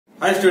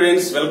Hi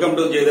students, welcome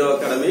to Jayadev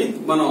Academy.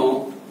 మనం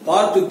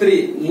PART-3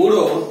 మూడో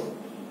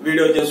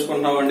video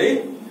చేసుకుంటున్నామండి.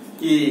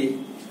 ఈ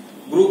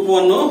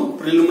GROUP-1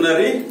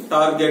 ప్రిలిమినరీ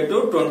టార్గెట్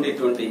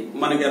 2020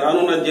 మనకి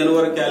రానున్న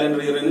జనవరి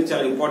క్యాలెండర్ ఇయర్ అని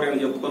చాలా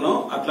ఇంపార్టెంట్ చెప్పుకున్నాం.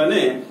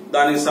 అట్లనే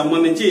దానికి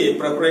సంబంధించి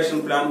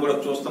ప్రిపరేషన్ ప్లాన్ కూడా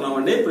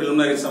చూస్తున్నామండి.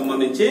 ప్రిలిమినరీకి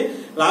సంబంధించి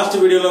లాస్ట్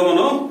వీడియోలో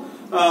మనం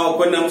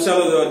కొన్ని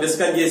అంశాలు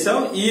డిస్కస్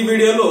చేసాం. ఈ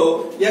వీడియోలో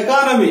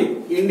economy,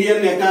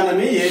 Indian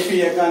economy, AP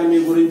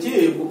economy గురించి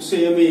బుక్స్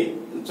ఏమి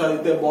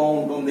చదివితే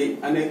బాగుంటుంది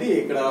అనేది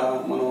ఇక్కడ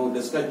మనం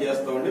డిస్కస్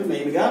చేస్తామండి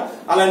మెయిన్ గా.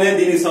 అలానే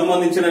దీనికి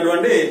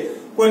సంబంధించినటువంటి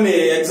కొన్ని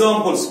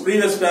ఎగ్జాంపుల్స్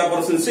ప్రీవియస్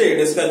పేపర్స్ నుంచి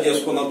డిస్కస్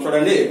చేసుకుందాం.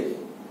 చూడండి,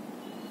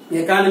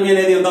 ఎకానమీ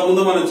అనేది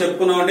ఇంతకుముందు మనం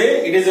చెప్పుకున్నామండి.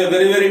 It is a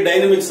very very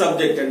dynamic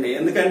subject అండి.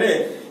 ఎందుకంటే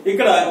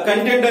ఇక్కడ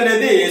కంటెంట్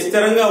అనేది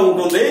స్థిరంగా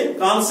ఉంటుంది,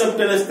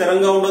 కాన్సెప్ట్ అనేది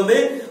స్థిరంగా ఉంటుంది.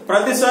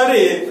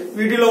 ప్రతిసారి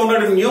వీటిలో ఉన్న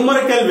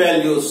న్యూమరికల్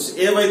వాల్యూస్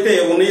ఏవైతే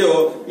ఉన్నాయో,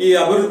 ఈ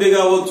అభివృద్ధి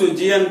కావచ్చు,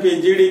 జిఎన్పి,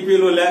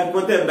 జిడిపిలు,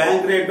 లేకపోతే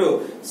బ్యాంక్ రేటు,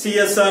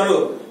 సిఎస్ఆర్,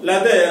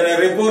 లేకపోతే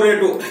రెపో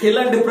రేటు,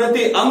 ఇలాంటి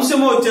ప్రతి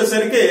అంశము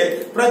వచ్చేసరికి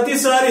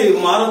ప్రతిసారి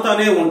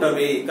మారుతానే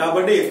ఉంటవి.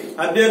 కాబట్టి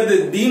అభ్యర్థి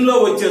దీనిలో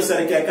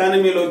వచ్చేసరికి,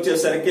 ఎకానమీలో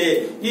వచ్చేసరికి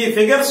ఈ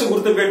ఫిగర్స్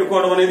గుర్తు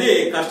పెట్టుకోవడం అనేది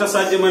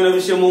కష్టసాధ్యమైన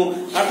విషయము.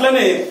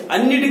 అట్లనే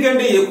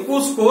అన్నిటికంటే ఎక్కువ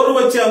స్కోర్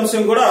వచ్చే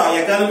అంశం కూడా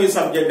ఎకానమీ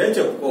సబ్జెక్టే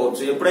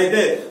చెప్పుకోవచ్చు.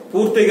 ఎప్పుడైతే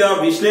పూర్తిగా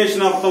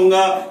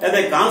విశ్లేషణాత్మకంగా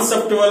లేదా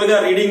కాన్సెప్టువల్ గా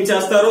రీడింగ్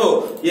చేస్తారో,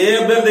 ఏ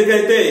అభ్యర్థికి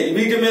అయితే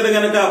వీటి మీద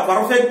గనక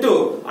పర్ఫెక్ట్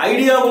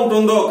ఐడియా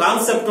ఉంటుందో,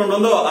 కాన్సెప్ట్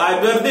ఉంటుందో, ఆ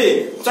అభ్యర్థి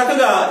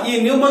చక్కగా ఈ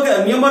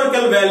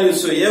న్యూమరికల్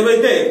వాల్యూస్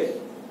ఏవైతే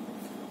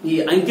ఈ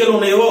అంకెలు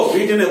ఉన్నాయో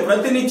వీటిని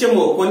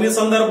ప్రతినిత్యము, కొన్ని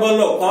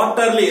సందర్భాల్లో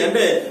క్వార్టర్లీ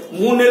అంటే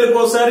 3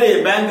 నెలలకోసారి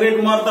బ్యాంక్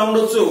రేట్ మారుతా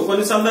ఉండొచ్చు,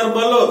 కొన్ని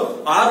సందర్భాల్లో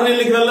 6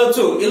 నెలలకు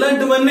వెళ్ళొచ్చు.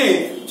 ఇలాంటివన్నీ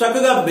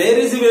చక్కగా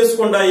బేరీజు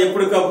వేసుకుంటా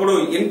ఎప్పటికప్పుడు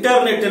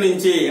ఇంటర్నెట్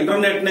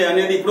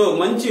అనేది ఇప్పుడు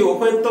మంచి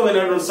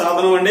ఉపయుక్తమైనటువంటి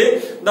సాధనం అండి.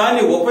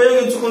 దాన్ని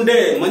ఉపయోగించుకుంటే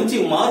మంచి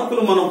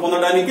మార్కులు మనం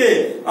పొందడానికి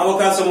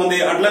అవకాశం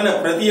ఉంది. అట్లనే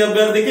ప్రతి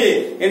అభ్యర్థికి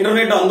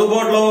ఇంటర్నెట్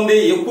అందుబాటులో ఉంది.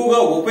 ఎక్కువగా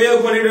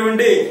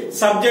ఉపయోగపడేటువంటి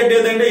సబ్జెక్ట్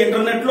ఏదంటే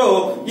ఇంటర్నెట్ లో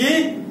ఈ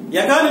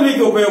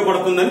ఎకానమీకి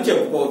ఉపయోగపడుతుందని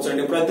చెప్పుకోవచ్చు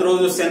అండి.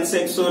 ప్రతిరోజు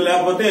సెన్సెక్స్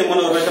లేకపోతే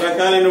మనం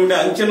రకరకాలైన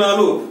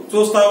అంచనాలు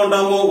చూస్తా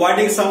ఉంటాము.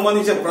 వాటికి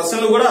సంబంధించిన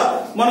ప్రశ్నలు కూడా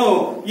మనం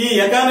ఈ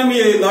ఎకానమీ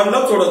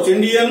దాంట్లో చూడొచ్చు.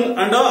 Indian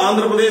and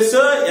Andhra Pradesh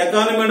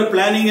economy and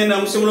planning అనే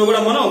అంశంలో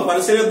కూడా మనం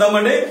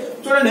పరిశీలిద్దామండి.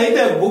 చూడండి,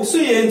 అయితే బుక్స్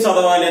ఏం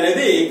చదవాలి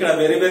అనేది ఇక్కడ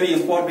వెరీ వెరీ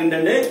ఇంపార్టెంట్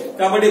అండి.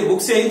 కాబట్టి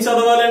బుక్స్ ఏం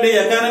చదవాలండి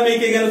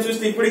ఎకానమీకి కనుక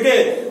చూస్తే ఇప్పటికే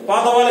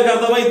పాత వాళ్ళకి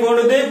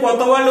అర్థమైపోతుంది.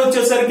 కొత్త వాళ్ళు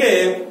వచ్చేసరికి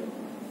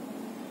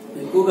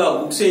ఎక్కువగా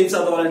బుక్స్ ఏం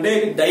చదవాలంటే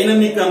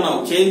డైనమిక్ అన్నాం,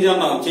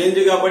 చేంజ్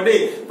కాబట్టి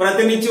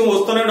ప్రతినిత్యం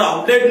వస్తున్న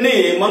అప్డేట్ ని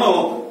మనం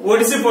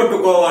ఒడిసి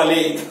పట్టుకోవాలి.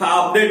 ఆ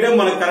అప్డేట్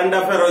మన కరెంట్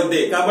అఫైర్ అవుద్ది.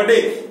 కాబట్టి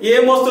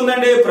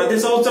ఏమొస్తుందండి, ప్రతి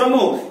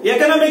సంవత్సరము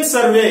ఎకనామిక్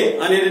సర్వే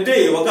అనేది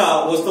ఒక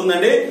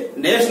వస్తుందండి.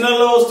 నేషనల్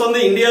లో వస్తుంది,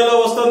 ఇండియాలో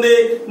వస్తుంది,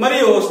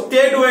 మరియు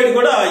స్టేట్ వైడ్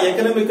కూడా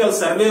ఎకనామికల్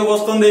సర్వే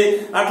వస్తుంది.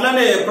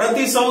 అట్లానే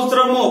ప్రతి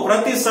సంవత్సరము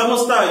ప్రతి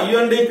సంస్థ,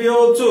 యుఎన్డిపి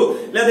అవచ్చు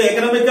లేదా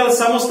ఎకనామికల్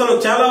సంస్థలు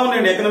చాలా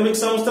ఉన్నాయండి,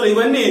 ఎకనామిక్ సంస్థలు,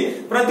 ఇవన్నీ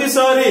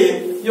ప్రతిసారి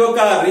ఈ యొక్క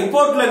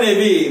రిపోర్ట్లు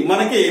అనేవి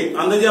మనకి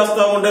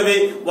అందజేస్తా ఉండేవి.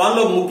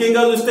 వాళ్ళు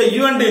ముఖ్యంగా చూస్తే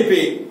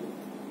యుఎన్డిపి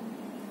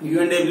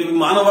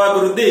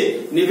మానవాభివృద్ధి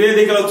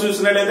నివేదికలు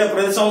చూసినట్లయితే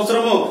ప్రతి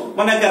సంవత్సరము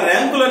మన యొక్క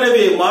ర్యాంకులు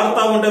అనేవి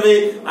మారుతా ఉండేవి.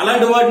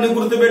 అలాంటి వాటిని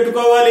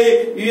గుర్తుపెట్టుకోవాలి.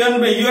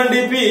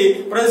 యుఎన్డిపి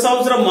ప్రతి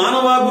సంవత్సరం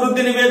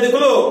మానవాభివృద్ధి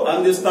నివేదికలు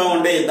అందిస్తా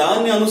ఉండే,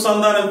 దాన్ని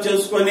అనుసంధానం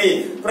చేసుకుని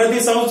ప్రతి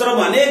సంవత్సరం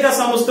అనేక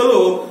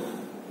సంస్థలు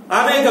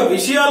అనేక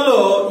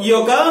విషయాల్లో ఈ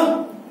యొక్క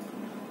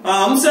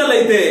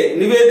అంశాలైతే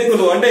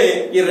నివేదికలు అంటే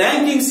ఈ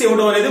ర్యాంకింగ్స్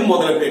ఇవ్వడం అనేది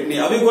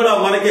మొదలుపెట్టినాయి. అవి కూడా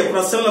మనకి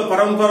ప్రశ్నల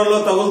పరంపరలో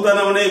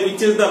తగులుతానే ఉన్నాయి.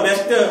 Which is the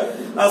best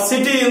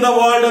city in the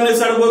world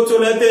అనేసి అడగొచ్చు,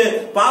 లేకపోతే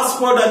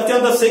పాస్పోర్ట్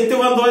అత్యంత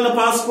శక్తివంతమైన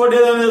పాస్పోర్ట్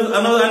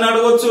అని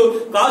అడగొచ్చు,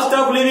 కాస్ట్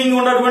ఆఫ్ లివింగ్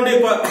ఉన్నటువంటి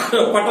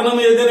పట్టణం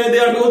ఏదనేది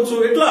అడగొచ్చు.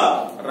 ఇట్లా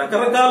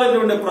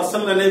రకరకాలైనటువంటి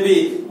ప్రశ్నలు అనేవి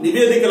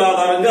నివేదికల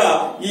ఆధారంగా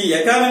ఈ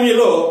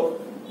ఎకానమీలో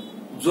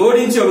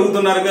జోడించి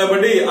అడుగుతున్నారు.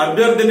 కాబట్టి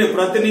అభ్యర్థిని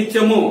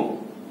ప్రతినిత్యము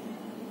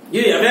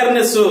ఈ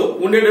అవేర్నెస్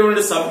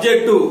ఉండేటువంటి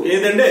సబ్జెక్టు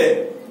ఏదంటే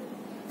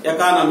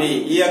ఎకానమీ.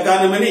 ఈ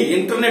ఎకానమీని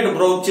ఇంటర్నెట్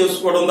బ్రౌజ్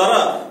చేసుకోవడం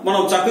ద్వారా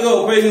మనం చక్కగా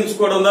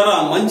ఉపయోగించుకోవడం ద్వారా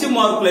మంచి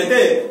మార్కులు అయితే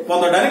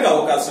పొందడానికి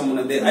అవకాశం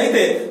ఉన్నది.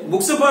 అయితే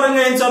బుక్స్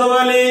పరంగా ఏం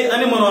చదవాలి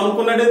అని మనం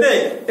అనుకున్నట్టయితే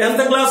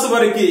 10th క్లాస్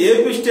వరకు,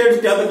 ఏపీ స్టేట్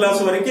 10th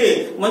క్లాస్ వరకు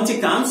మంచి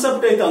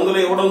కాన్సెప్ట్ అయితే అందులో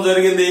ఇవ్వడం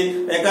జరిగింది.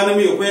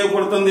 ఎకానమీ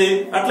ఉపయోగపడుతుంది.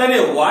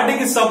 అట్లనే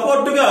వాటికి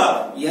సపోర్ట్ గా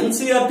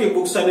ఎన్సీఆర్టీ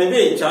బుక్స్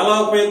అనేవి చాలా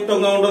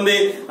ఉపయుక్తంగా ఉంటుంది.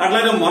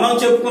 అట్లనే మనం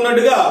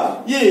చెప్పుకున్నట్టుగా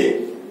ఈ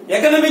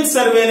ఎకనామిక్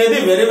సర్వే అనేది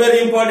వెరీ వెరీ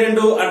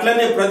ఇంపార్టెంట్.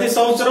 అట్లనే ప్రతి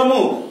సంవత్సరము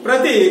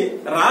ప్రతి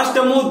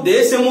రాష్ట్రము,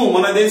 దేశము,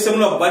 మన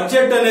దేశంలో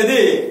బడ్జెట్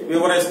అనేది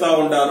వివరిస్తా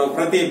ఉంటారు.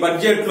 ప్రతి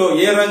బడ్జెట్ లో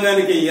ఏ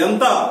రంగానికి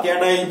ఎంత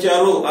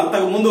కేటాయించారు,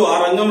 అంతకు ముందు ఆ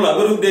రంగంలో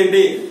అభివృద్ధి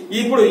ఏంటి,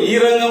 ఇప్పుడు ఈ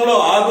రంగంలో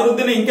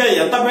అభివృద్ధిని ఇంకా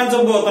ఎంత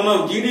పెంచబోతున్నాం,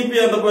 జీడిపి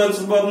ఎంత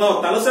పెంచబోతున్నాం,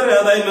 తలసరి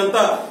ఆదాయం ఎంత,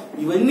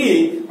 ఇవన్నీ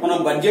మనం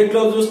బడ్జెట్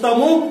లో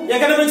చూస్తాము,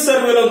 ఎకనామిక్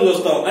సర్వేలో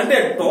చూస్తాం. అంటే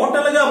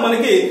టోటల్ గా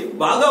మనకి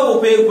బాగా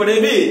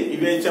ఉపయోగపడేవి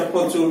ఇవే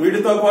చెప్పొచ్చు.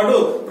 వీటితో పాటు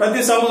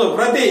ప్రతి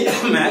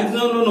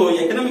మ్యాక్సిమం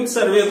ఎకనామిక్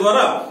సర్వే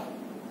ద్వారా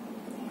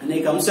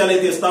అనేక అంశాలు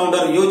అయితే ఇస్తా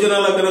ఉంటారు.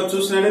 యోజనలో కనుక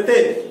చూసినట్లయితే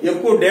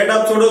ఎక్కువ డేటా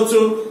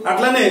చూడొచ్చు.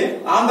 అట్లనే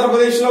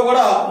ఆంధ్రప్రదేశ్ లో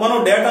కూడా మనం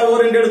డేటా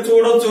ఓరియంటెడ్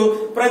చూడొచ్చు.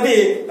 ప్రతి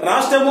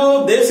రాష్ట్రము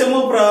దేశము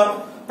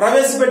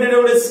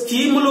ప్రవేశపెట్టేటువంటి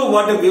స్కీములు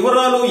వాటి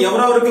వివరాలు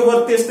ఎవరెవరికి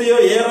వర్తిస్తాయో,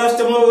 ఏ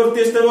రాష్ట్రంలో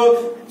వర్తిస్తాయో,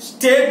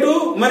 స్టేట్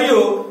మరియు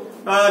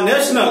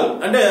నేషనల్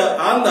అంటే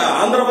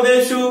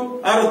ఆంధ్రప్రదేశ్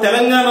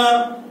తెలంగాణ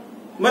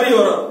మరియు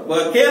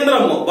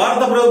కేంద్రం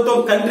భారత ప్రభుత్వం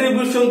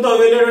కంట్రిబ్యూషన్ తో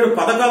వెళ్ళేటువంటి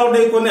పథకాలు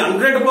ఉంటాయి. కొన్ని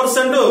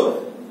 100%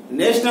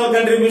 నేషనల్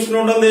కంట్రిబ్యూషన్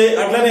ఉంటుంది.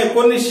 అట్లనే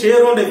కొన్ని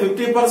షేర్ ఉంటాయి,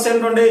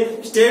 50% ఉంటాయి.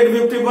 స్టేట్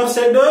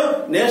 50%,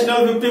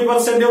 నేషనల్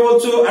 50%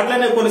 ఇవ్వచ్చు.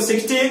 అట్లనే కొన్ని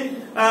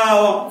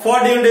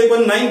 60-40 ఉంటాయి,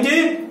 కొన్ని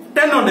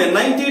 90-10 ఉంటాయి.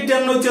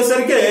 90-10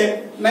 వచ్చేసరికి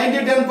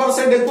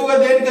 90-10% ఎక్కువగా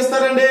దేనికి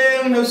ఇస్తారండి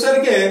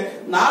వచ్చేసరికి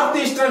నార్త్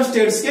ఈస్టర్న్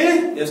స్టేట్స్ కి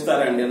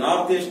ఇస్తారండి.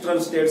 నార్త్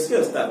ఈస్టర్న్ స్టేట్స్ కి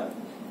ఇస్తారు.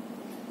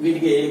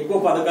 వీటికి ఎక్కువ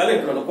పథకాలు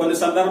ఇట్లా కొన్ని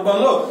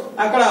సందర్భాల్లో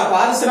అక్కడ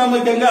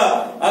పారిశ్రామికంగా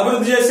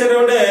అభివృద్ధి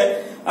చేసేటువంటి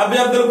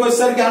అభ్యర్థులకు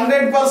వచ్చేసరికి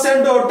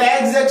 100%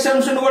 ట్యాక్స్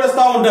ఎగ్జంప్షన్ కూడా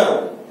ఇస్తా ఉంటారు.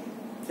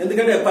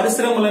 ఎందుకంటే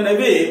పరిశ్రమలు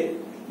అనేవి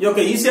ఈ యొక్క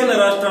ఈశాన్య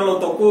రాష్ట్రాల్లో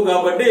తక్కువ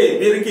కాబట్టి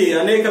వీరికి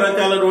అనేక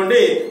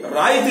రకాలైనటువంటి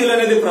రాయితీలు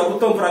అనేది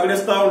ప్రభుత్వం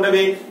ప్రకటిస్తా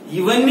ఉండేవి.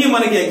 ఇవన్నీ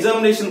మనకి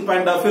ఎగ్జామినేషన్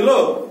పాయింట్ ఆఫ్ వ్యూలో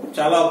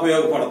చాలా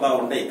ఉపయోగపడతా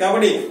ఉంటాయి.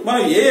 కాబట్టి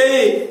మనం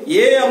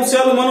ఏ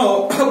అంశాలు మనం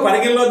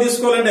పరిగణలో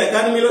తీసుకోవాలంటే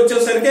ఎకానమీలో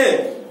వచ్చేసరికి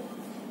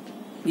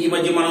ఈ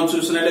మధ్య మనం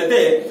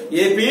చూసినట్లయితే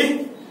ఏపీ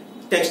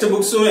టెక్స్ట్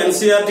బుక్స్,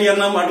 ఎన్సీఆర్టీ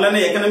అన్నాం, అట్లానే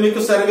ఎకనామిక్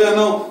సర్వే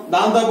అన్నాం,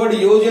 దాంతోపాటు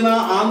యోజన,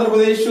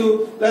 ఆంధ్రప్రదేశ్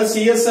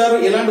సిఎస్ఆర్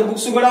ఇలాంటి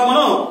బుక్స్ కూడా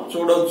మనం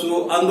చూడొచ్చు.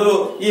 అందులో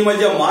ఈ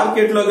మధ్య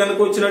మార్కెట్ లో కనుక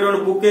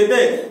వచ్చినటువంటి బుక్ అయితే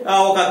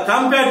ఒక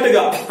కాంపాక్ట్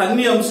గా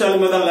అన్ని అంశాల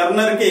మీద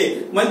లెర్నర్ కి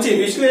మంచి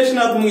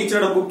విశ్లేషణాత్మక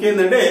ఇచ్చిన బుక్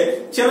ఏంటంటే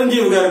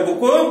చిరంజీవి గారి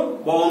బుక్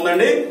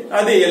బాగుందండి.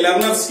 అది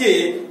లెర్నర్స్ కి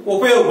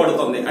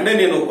ఉపయోగపడుతుంది. అంటే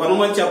నేను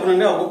కొనమని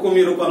చెప్పనండి, ఆ బుక్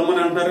మీరు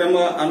కొనమని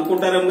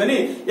అనుకుంటారేమో కానీ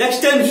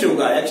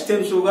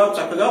ఎక్స్టెన్సివ్ గా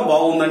చక్కగా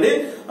బాగుందండి.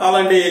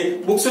 అలాంటి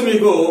బుక్స్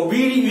మీకు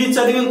ఇవి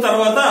చదివిన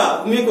తర్వాత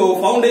మీకు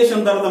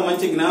ఫౌండేషన్ తర్వాత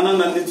మంచి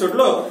జ్ఞానాన్ని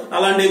అందించట్లో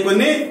అలాంటి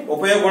కొన్ని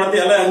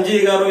ఉపయోగపడతాయి. అలా అంజీ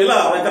గారు ఇలా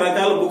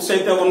రకరకాల బుక్స్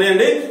అయితే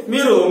ఉన్నాయండి.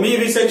 మీరు మీ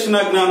విచక్షణ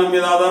జ్ఞానం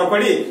మీద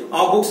ఆధారపడి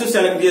ఆ బుక్స్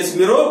సెలెక్ట్ చేసి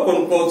మీరు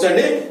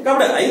కొనుక్కోవచ్చండి.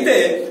 కాబట్టి అయితే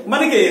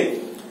మనకి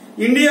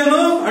ఇండియన్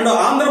అండ్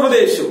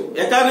ఆంధ్రప్రదేశ్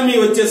ఎకానమీ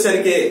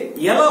వచ్చేసరికి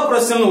ఎలా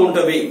ప్రశ్నలు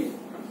ఉంటవి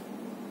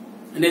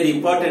అనేది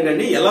ఇంపార్టెంట్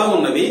అండి. ఎలా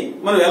ఉన్నది,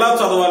 మనం ఎలా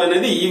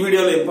చదవాలనేది ఈ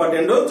వీడియోలో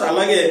ఇంపార్టెంట్.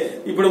 అలాగే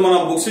ఇప్పుడు మనం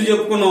బుక్స్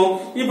చెప్పుకున్నాం.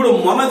 ఇప్పుడు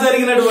మొన్న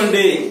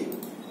జరిగినటువంటి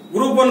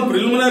గ్రూప్-1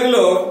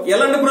 ప్రిలిమినరీలో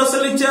ఎలాంటి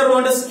ప్రశ్నలు ఇచ్చారు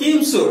అంటే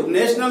స్కీమ్స్,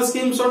 నేషనల్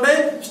స్కీమ్స్ ఉంటాయి,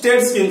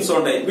 స్టేట్ స్కీమ్స్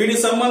ఉంటాయి.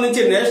 వీటికి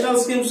సంబంధించి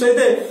నేషనల్ స్కీమ్స్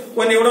అయితే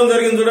కొన్ని ఇవ్వడం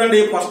జరిగింది. చూడండి,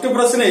 ఫస్ట్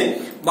ప్రశ్నే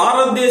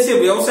భారతదేశ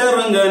వ్యవసాయ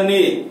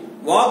రంగాన్ని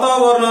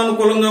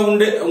వాతావరణానుకూలంగా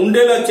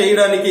ఉండేలా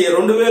చేయడానికి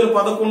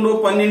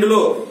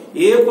 2011-12లో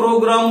ఏ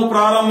ప్రోగ్రాము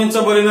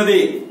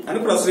ప్రారంభించబడినది అని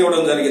ప్రశ్న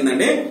ఇవ్వడం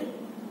జరిగిందండి.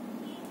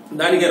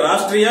 దానికి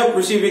Rashtriya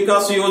Krishi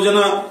Vikas Yojana,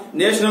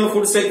 national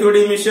food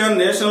security mission,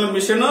 national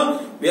mission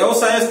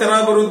వ్యవసాయ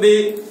స్థిరాభివృద్ధి,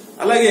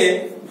 అలాగే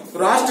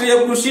రాష్ట్రీయ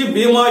కృషి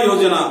బీమా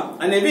యోజన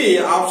అనేవి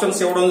ఆప్షన్స్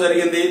ఇవ్వడం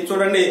జరిగింది.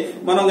 చూడండి,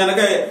 మనం గనక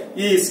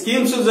ఈ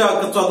స్కీమ్స్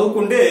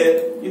చదువుకుంటే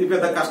ఇది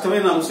పెద్ద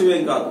కష్టమైన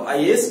అంశమేం కాదు. ఆ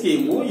ఏ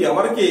స్కీము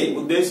ఎవరికి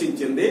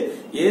ఉద్దేశించింది,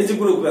 ఏజ్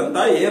గ్రూప్ ఎంత,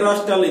 ఏ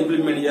రాష్ట్రాలు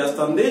ఇంప్లిమెంట్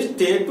చేస్తుంది,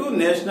 స్టేట్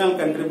నేషనల్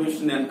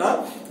కంట్రిబ్యూషన్ ఎంత,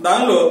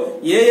 దానిలో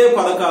ఏ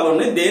పథకాలు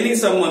ఉన్నాయి, దేనికి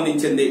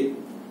సంబంధించింది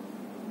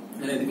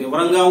అనేది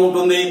వివరంగా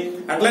ఉంటుంది.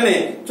 అట్లనే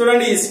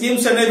చూడండి, ఈ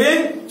స్కీమ్స్ అనేవి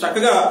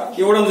చక్కగా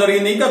ఇవ్వడం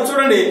జరిగింది. ఇంకా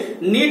చూడండి,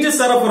 నీటి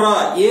సరఫరా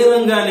ఏ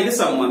రంగానికి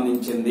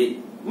సంబంధించింది.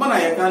 మన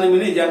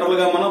ఎకానమీని జనరల్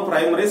గా మనం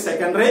ప్రైమరీ,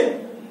 సెకండరీ,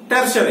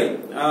 టెర్షరీ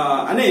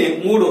అని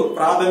 3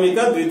 ప్రాథమిక,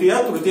 ద్వితీయ,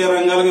 తృతీయ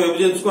రంగాలుగా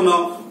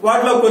విభజించుకున్నాం.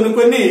 వాటిలో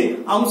కొన్ని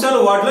అంశాలు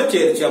వాటిలో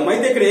చేర్చాం.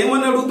 అయితే ఇక్కడ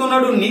ఏమని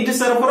అడుగుతున్నాడు, నీటి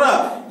సరఫరా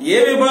ఏ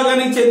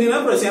విభాగానికి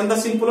చెందిన ప్రశ్న. ఎంత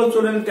సింపుల్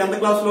చూడండి, 10th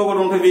క్లాస్ లో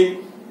కూడా ఉంటుంది.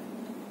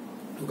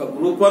 ఒక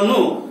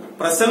గ్రూప్-1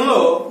 ప్రశ్నలో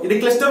ఇది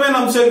క్లిష్టమైన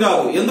అంశం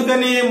కాదు.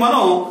 ఎందుకని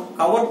మనం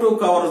కవర్ టు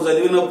కవర్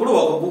చదివినప్పుడు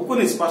ఒక బుక్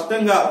ని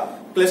స్పష్టంగా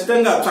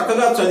క్లిష్టంగా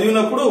చక్కగా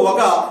చదివినప్పుడు ఒక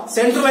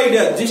సెంట్రల్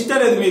ఐడియా జిస్ట్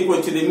అనేది మీకు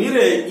వచ్చింది.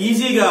 మీరే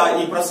ఈజీగా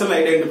ఈ ప్రశ్నలు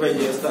ఐడెంటిఫై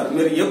చేస్తారు.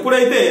 మీరు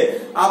ఎప్పుడైతే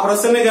ఆ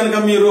ప్రశ్నని కనుక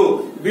మీరు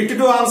బిట్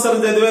టు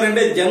ఆన్సర్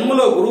చదివారంటే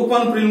జన్మలో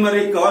గ్రూప్-1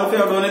 ప్రిలిమినరీ క్వాలిఫై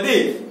అవడం అనేది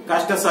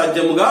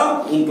కష్టసాధ్యముగా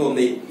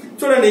ఉంటుంది.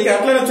 చూడండి, ఇక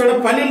అట్లనే చూడండి,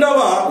 12వ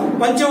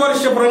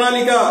పంచవర్ష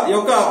ప్రణాళిక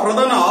యొక్క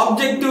ప్రధాన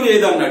ఆబ్జెక్టివ్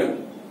ఏదన్నాడు.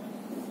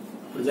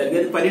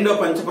 జరిగేది 12వ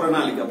పంచవర్ష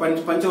ప్రణాళిక,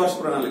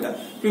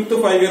 5th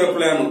 5-year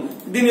ప్లాన్.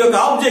 దీని యొక్క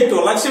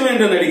ఆబ్జెక్టివ్ లక్ష్యం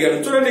ఏంటని అడిగాడు.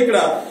 చూడండి, ఇక్కడ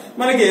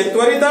మనకి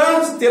త్వరిత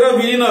స్థిర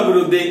విలీన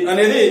అభివృద్ధి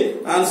అనేది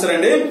ఆన్సర్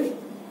అండి.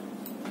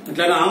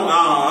 ఇట్లా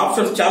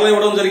ఆప్షన్స్ చాలా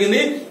ఇవ్వడం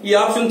జరిగింది. ఈ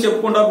ఆప్షన్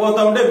చెప్పుకుంటా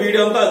పోతా ఉంటే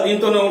వీడియో అంతా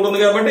దీంతోనే ఉంటుంది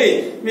కాబట్టి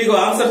మీకు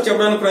ఆన్సర్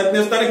చెప్పడానికి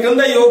ప్రయత్నిస్తాను.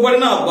 క్రింద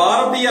ఇవ్వబడిన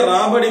భారతీయ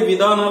రాబడి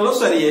విధానంలో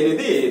సరి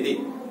అయినది ఏది,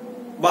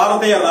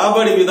 భారతీయ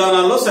రాబడి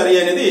విధానాల్లో సరి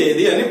అనేది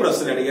ఏది అని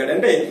ప్రశ్న అడిగాడు.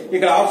 అంటే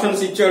ఇక్కడ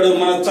ఆప్షన్స్ ఇచ్చాడు.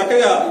 మనం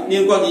చక్కగా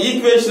దీనికి ఒక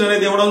ఈక్వేషన్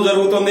అనేది ఇవ్వడం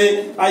జరుగుతుంది.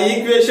 ఆ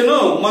ఈక్వేషన్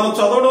మనం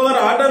చదవడం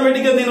ద్వారా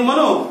ఆటోమేటిక్ గా దీన్ని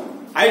మనం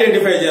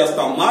ఐడెంటిఫై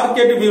చేస్తాం.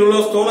 మార్కెట్ విలువలో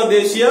స్థూల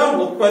దేశీయ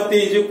ఉత్పత్తి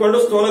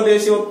స్థూల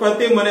దేశీయ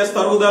ఉత్పత్తి మన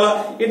తరుగుదల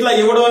ఇట్లా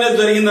ఇవ్వడం అనేది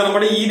జరిగింది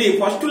అనమాట. ఇది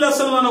ఫస్ట్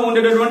లెసన్ లో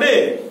ఉండేటటువంటి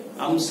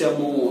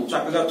అంశము.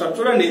 చక్కగా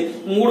చూడండి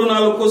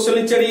 3-4 క్వశ్చన్లు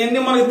ఇచ్చాడు. ఇవన్నీ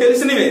మనకు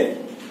తెలిసినవే.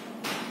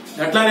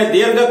 అట్లానే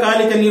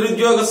దీర్ఘకాలిక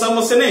నిరుద్యోగ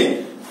సమస్యని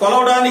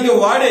కొలవడానికి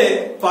వాడే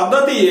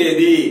పద్ధతి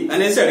ఏది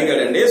అనేసి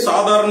అడిగాడండి.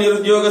 సాధారణ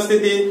నిరుద్యోగ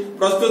స్థితి,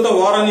 ప్రస్తుత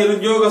వార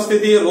నిరుద్యోగ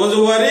స్థితి,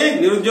 రోజువారీ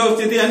నిరుద్యోగ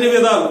స్థితి, అన్ని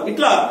విధాలు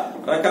ఇట్లా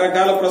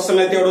రకరకాల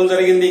ప్రశ్నలు అయితే ఇవ్వడం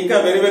జరిగింది. ఇంకా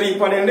very very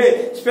important,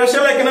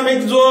 special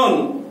economic zone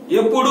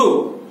ఎప్పుడు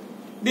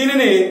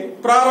దీనిని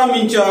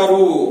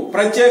ప్రారంభించారు?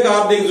 ప్రత్యేక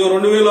ఆర్థిక జోన్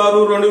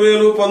 2006,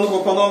 2000,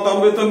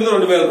 1999,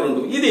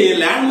 2002. ఇది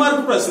ల్యాండ్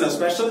మార్క్ ప్రశ్న.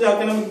 స్పెషల్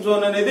ఎకనామిక్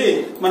జోన్ అనేది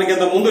మనకి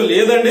ఇంత ముందు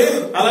లేదండి.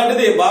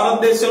 అలాంటిది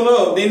భారతదేశంలో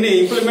దీన్ని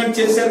ఇంప్లిమెంట్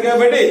చేశారు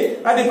కాబట్టి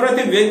అది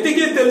ప్రతి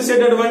వ్యక్తికి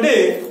తెలిసేటటువంటి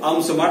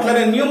అంశం.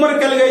 అట్లనే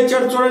న్యూమరికల్ గా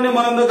ఇచ్చాడు చూడండి.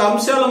 మన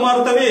అంశాలు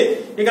మారుతవి.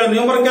 ఇక్కడ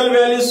న్యూమరికల్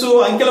వాల్యూస్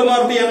అంకెలు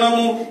మారుతాయి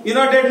అన్నాము.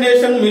 యునైటెడ్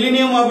నేషన్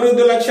మిలీనియం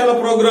అభివృద్ధి లక్ష్యాల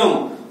ప్రోగ్రాం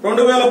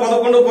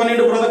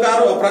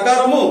 2011-12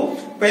 ప్రకారము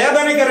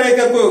పేదరిక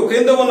రేఖకు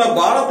క్రింద ఉన్న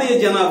భారతీయ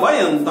జనాభా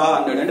ఎంత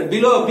అన్నాడు. అంటే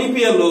బిలో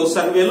బిపిఎల్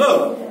సర్వేలో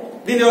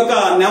దీని యొక్క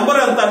నెంబర్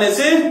ఎంత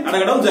అనేసి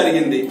అడగడం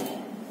జరిగింది.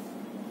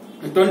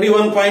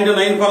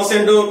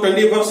 21.9%,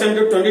 20%,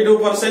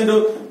 22%,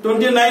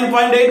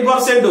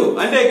 29.8%.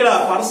 అంటే ఇక్కడ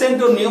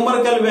పర్సెంట్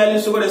న్యూమరికల్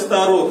వాల్యూస్ కూడా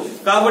ఇస్తారు.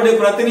 కాబట్టి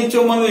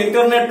ప్రతినిత్యం మనం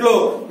ఇంటర్నెట్ లో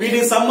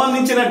వీటికి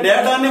సంబంధించిన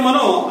డేటాని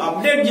మనం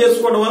అప్డేట్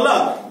చేసుకోవడం వల్ల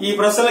ఈ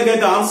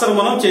ప్రశ్నలకైతే ఆన్సర్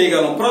మనం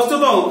చేయగలం.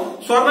 ప్రస్తుతం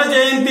స్వర్ణ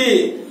జయంతి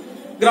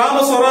గ్రామ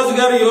స్వరాజ్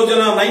గారి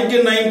యోజన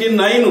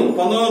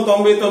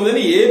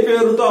 1999 ఏ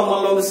పేరుతో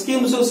అమల్లో ఉంది?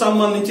 స్కీమ్స్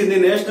సంబంధించింది,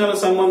 నేషనల్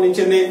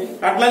సంబంధించింది.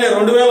 అట్లానే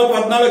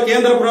 2014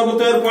 కేంద్ర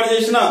ప్రభుత్వం ఏర్పాటు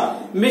చేసిన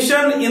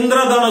మిషన్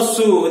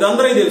ఇంద్రధనస్సు, ఇది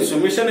అందరికీ తెలుసు.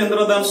 మిషన్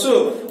ఇంద్రధనస్సు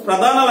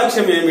ప్రధాన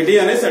లక్ష్యం ఏమిటి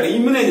అనేసి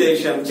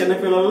ఇమ్యునైజేషన్.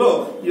 చిన్నపిల్లల్లో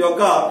ఈ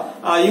యొక్క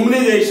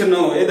ఇమ్యునైజేషన్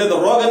ఏదైతే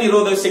రోగ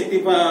నిరోధక శక్తి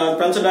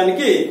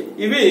పెంచడానికి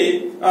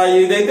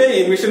ఇదైతే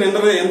ఈ మిషన్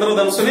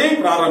ఇంద్రధనస్సుని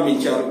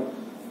ప్రారంభించారు.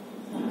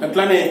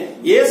 అట్లానే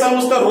ఏ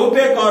సంస్థ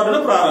రూపే కార్డును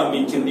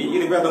ప్రారంభించింది?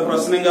 ఇది పెద్ద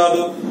ప్రశ్న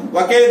కాదు.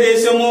 ఒకే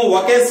దేశము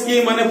ఒకే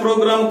స్కీమ్ అనే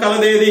ప్రోగ్రాం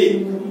కలదేది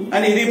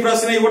అని ఇది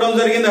ప్రశ్న ఇవ్వడం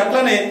జరిగింది.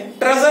 అట్లానే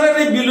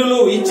ట్రెజరీ బిల్లులు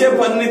ఇచ్చే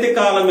పరిణితి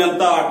కాలం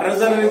ఎంత?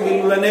 ట్రెజరీ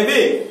బిల్లులు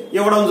అనేవి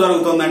ఇవ్వడం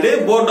జరుగుతుందండి.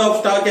 బోర్డ్ ఆఫ్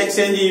స్టాక్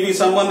ఎక్స్చేంజ్ ఇవి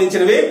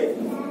సంబంధించినవి.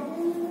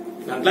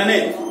 అట్లానే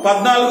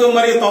 14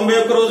 మరియు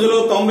 91 రోజులు,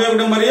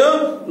 91 మరియు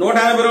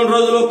 182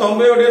 రోజులు,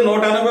 91,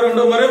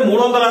 182 మరియు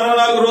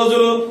 364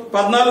 రోజులు,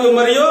 14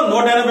 మరియు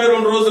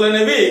 182 రోజులు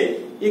అనేవి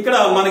ఇక్కడ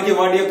మనకి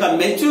వాటి యొక్క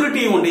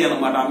మెచ్యూరిటీ ఉంది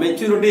అన్నమాట. ఆ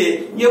మెచ్యూరిటీ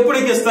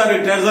ఎప్పటికి ఇస్తారు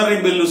ట్రెజరీ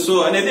బిల్లుస్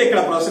అనేది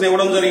ఇక్కడ ప్రశ్న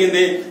ఇవ్వడం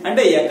జరిగింది.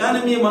 అంటే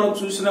ఎకానమీ మనం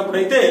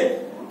చూసినప్పుడైతే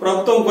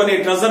ప్రభుత్వం కొన్ని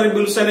ట్రెజరీ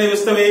బిల్స్ అనేవి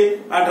ఇస్తాయి.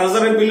 ఆ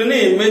ట్రెజరీ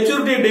బిల్లుని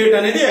మెచ్యూరిటీ డేట్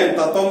అనేది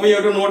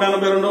 97,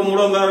 182,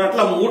 300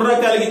 అట్లా 3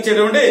 రకాలుగా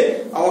ఇచ్చేటువంటి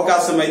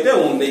అవకాశం అయితే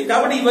ఉంది.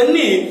 కాబట్టి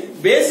ఇవన్నీ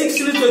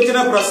బేసిక్స్ నుంచి వచ్చిన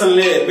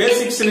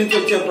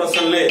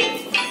ప్రశ్నలే.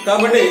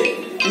 కాబట్టి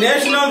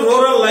నేషనల్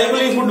రూరల్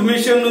లైవ్లీహుడ్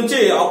మిషన్ నుంచి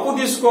అప్పు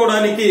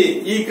తీసుకోవడానికి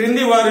ఈ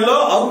క్రింది వారిలో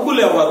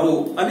అర్హులు ఎవరు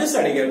అనేసి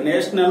అడిగారు.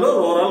 నేషనల్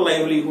రూరల్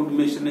లైవ్లీహుడ్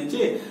మిషన్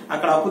నుంచి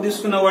అక్కడ అప్పు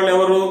తీసుకున్న వాళ్ళు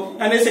ఎవరు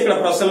అనేసి ఇక్కడ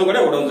ప్రశ్నలు కూడా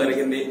ఇవ్వడం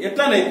జరిగింది.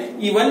 ఎట్లానే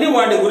ఇవన్నీ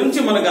వాటి గురించి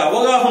మనకు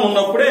అవగాహన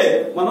ఉన్నప్పుడే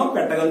మనం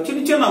పెట్టగలం.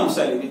 చిన్న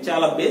అంశాలు ఇవి,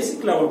 చాలా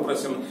బేసిక్ లెవెల్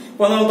ప్రశ్నలు.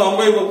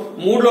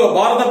 1993లో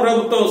భారత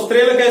ప్రభుత్వం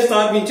స్త్రీలకై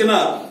స్థాపించిన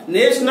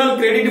నేషనల్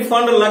క్రెడిట్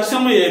ఫండ్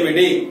లక్ష్యం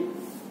ఏమిటి?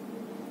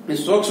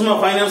 సూక్ష్మ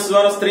ఫైనాన్స్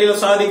ద్వారా స్త్రీల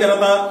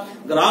సాధికారత,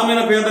 గ్రామీణ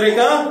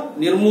పేదరిక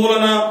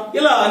నిర్మూలన,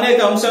 ఇలా అనేక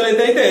అంశాలు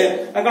అయితే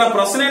అక్కడ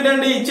ప్రశ్న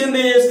ఏంటంటే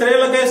ఇచ్చింది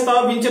స్త్రీలకై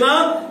స్థాపించిన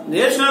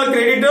నేషనల్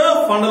క్రెడిట్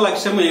ఫండ్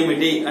లక్ష్యం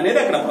ఏమిటి అనేది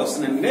అక్కడ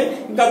ప్రశ్న అండి.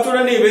 ఇంకా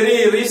చూడండి వెరీ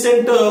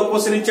రీసెంట్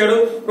క్వశ్చన్ ఇచ్చాడు.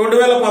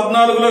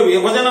 2014లో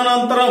విభజన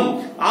అనంతరం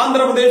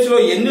ఆంధ్రప్రదేశ్ లో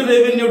ఎన్ని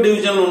రెవెన్యూ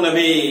డివిజన్లు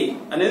ఉన్నవి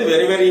అనేది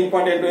వెరీ వెరీ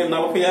ఇంపార్టెంట్.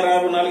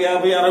 46, 54,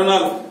 50,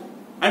 64.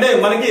 అంటే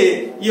మనకి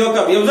ఈ యొక్క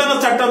విభజన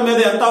చట్టం మీద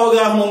ఎంత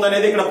అవగాహన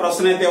ఉందనేది ఇక్కడ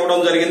ప్రశ్న అయితే ఇవ్వడం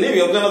జరిగింది.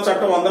 విభజన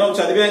చట్టం అందరం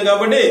చదివాం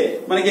కాబట్టి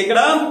మనకి ఇక్కడ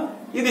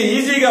ఇది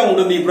ఈజీగా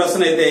ఉంటుంది ఈ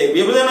ప్రశ్న అయితే.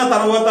 విభజన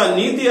తర్వాత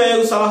నీతి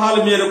ఆయోగ్ సలహాల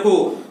మేరకు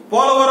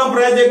పోలవరం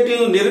ప్రాజెక్టు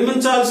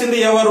నిర్మించాల్సింది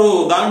ఎవరు?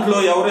 దాంట్లో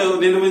ఎవరు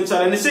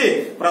నిర్మించాలనేసి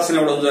ప్రశ్న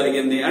ఇవ్వడం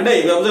జరిగింది. అంటే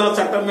ఈ విభజన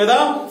చట్టం మీద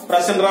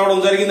ప్రశ్న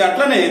రావడం జరిగింది.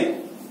 అట్లనే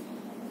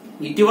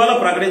ఇటీవల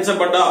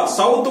ప్రకటించబడ్డ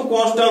సౌత్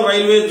కోస్టల్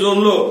రైల్వే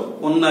జోన్ లో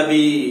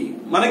ఉన్నది.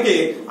 మనకి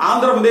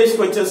ఆంధ్రప్రదేశ్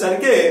కి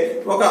వచ్చేసరికి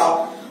ఒక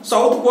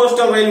సౌత్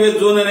కోస్టల్ రైల్వే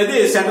జోన్ అనేది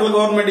సెంట్రల్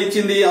గవర్నమెంట్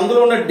ఇచ్చింది. అందులో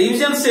ఉన్న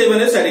డివిజన్స్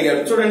ఏమనేసి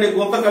అడిగాడు. చూడండి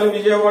గుంతకల్,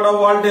 విజయవాడ,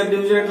 వాల్టేర్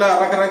డివిజన్ ఇట్లా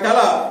రకరకాల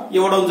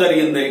ఇవ్వడం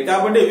జరిగింది.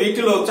 కాబట్టి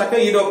వీటిలో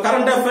చక్కగా ఇది ఒక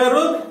current affair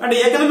and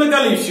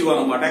economical issue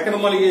అనమాట.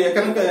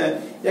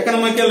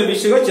 ఎకనామికల్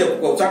ఇష్యూగా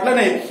చెప్పుకోవచ్చు.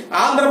 అట్లనే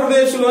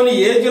ఆంధ్రప్రదేశ్ లోని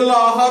ఏ జిల్లా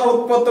ఆహార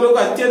ఉత్పత్తులకు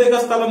అత్యధిక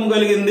స్థలం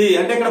కలిగింది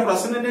అంటే ఇక్కడ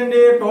ప్రశ్న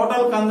ఏంటంటే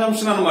టోటల్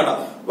కన్జంప్షన్ అనమాట.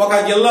 ఒక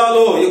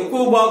జిల్లాలో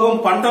ఎక్కువ భాగం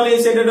పంటలు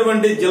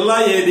వేసేటటువంటి జిల్లా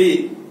ఏది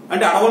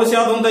అంటే అడవుల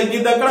శాతం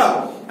తగ్గిద్ది. అక్కడ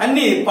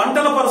అన్ని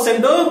పంటల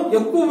పర్సెంట్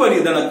ఎక్కువ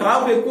పడిద్ది,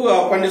 క్రాప్ ఎక్కువ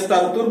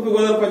పండిస్తారు. తూర్పు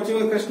గోదావరి, పశ్చిమ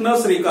కృష్ణ,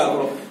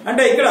 శ్రీకాకుళం.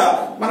 అంటే ఇక్కడ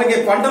మనకి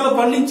పంటలు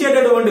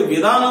పండించేటటువంటి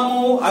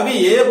విధానము, అవి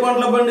ఏ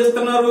పంటలు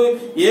పండిస్తున్నారు,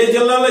 ఏ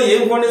జిల్లాలో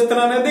ఏం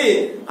పండిస్తున్నారు అనేది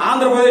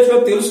ఆంధ్రప్రదేశ్ లో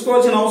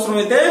తెలుసుకోవాల్సిన అవసరం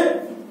అయితే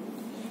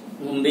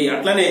ఉంది.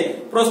 అట్లనే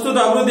ప్రస్తుత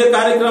అభివృద్ధి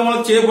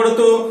కార్యక్రమాలు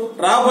చేపడుతూ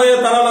రాబోయే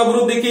తరాల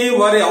అభివృద్ధికి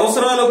వారి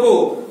అవసరాలకు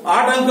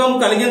ఆటంకం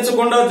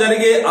కలిగించకుండా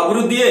జరిగే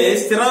అభివృద్ధియే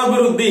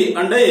స్థిరాభివృద్ధి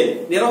అంటే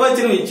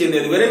నిర్వచనం ఇచ్చింది.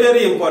 ఇది వెరీ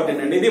వెరీ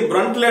ఇంపార్టెంట్ అండి. ఇది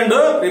బ్రంట్లాండ్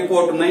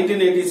రిపోర్ట్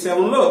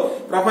 1987 లో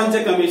ప్రపంచ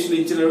కమిషన్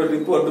ఇచ్చిన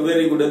రిపోర్ట్.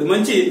 Very good. అది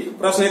మంచి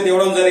ప్రశ్న అయితే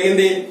ఇవ్వడం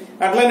జరిగింది.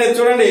 అట్లనే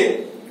చూడండి,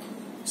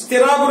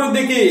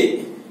 స్థిరాభివృద్ధికి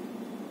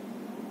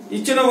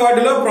ఇచ్చిన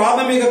వాటిలో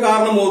ప్రాథమిక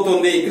కారణం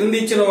అవుతుంది, క్రింది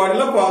ఇచ్చిన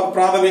వాటిలో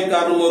ప్రాథమిక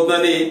కారణం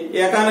అవుతుందని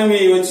ఎకానమీ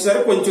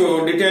వచ్చేసరికి కొంచెం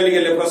డీటెయిల్ గా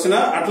వెళ్లే ప్రశ్న.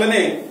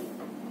 అట్లనే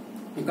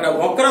ఇక్కడ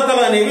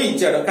వక్రతలు అనేవి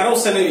ఇచ్చాడు,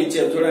 కర్వ్స్ అనేవి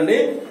ఇచ్చాడు. చూడండి,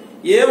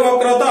 ఏ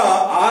వక్రత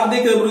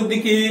ఆర్థిక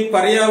అభివృద్ధికి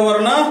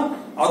పర్యావరణ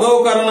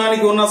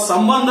అధోకరణానికి ఉన్న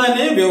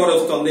సంబంధాన్ని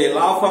వివరిస్తుంది.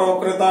 లాఫర్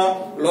వక్రత,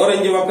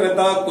 లోరెంజ్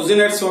వక్రత,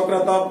 కుజినెట్స్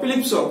వక్రత,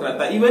 ఫిలిప్స్ వక్రత,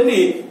 ఇవన్నీ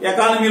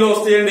ఎకానమీలో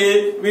వస్తాయండి.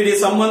 వీటికి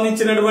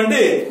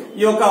సంబంధించినటువంటి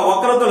ఈ యొక్క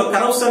వక్రతలు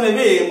కర్వ్స్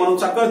అనేవి మనం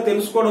చక్కగా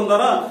తెలుసుకోవడం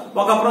ద్వారా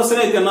ఒక ప్రశ్న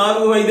అయితే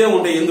 4-5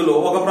 ఉంటాయి. ఇందులో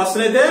ఒక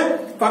ప్రశ్న అయితే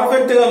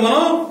పర్ఫెక్ట్ గా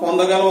మనం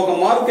పొందగలం, ఒక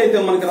మార్క్ అయితే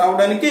మనకి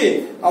రావడానికి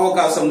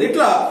అవకాశం ఉంది.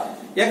 ఇట్లా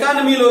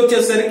ఎకానమీలో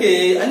వచ్చేసరికి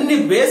అన్ని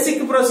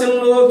బేసిక్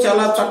ప్రశ్నలు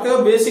చాలా చక్కగా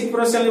బేసిక్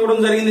ప్రశ్నలు ఇవ్వడం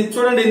జరిగింది.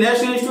 చూడండి,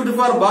 నేషనల్ ఇన్స్టిట్యూట్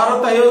ఫర్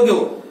భారత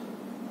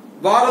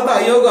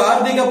అయోగ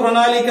ఆర్థిక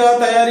ప్రణాళిక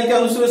తయారీకి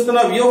అనుసరిస్తున్న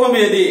వ్యూహం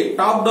ఏది?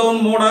 Top down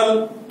model,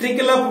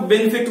 trickle up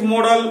benefit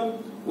model,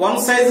 one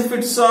size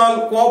fits all,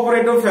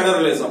 cooperative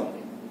federalism.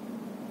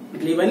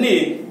 ఇవన్నీ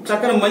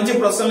చక్కని మంచి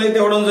ప్రశ్నలు అయితే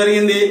ఇవ్వడం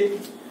జరిగింది.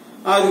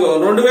 అదిగో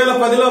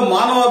 2010లో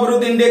మానవ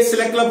అభివృద్ధి ఇండెక్స్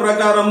లెక్కల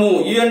ప్రకారము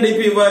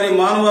యుఎన్డిపి వారి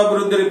మానవ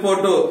అభివృద్ధి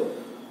రిపోర్టు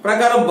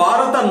ప్రకారం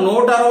భారత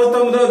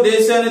 169వ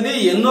దేశానిది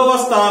ఎన్నోవ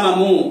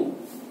స్థానము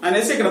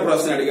అనేసి ఇక్కడ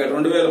ప్రశ్న అడిగాడు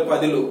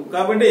 2010లో.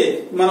 కాబట్టి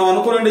మనం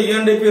అనుకున్న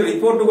యుఎన్డిపి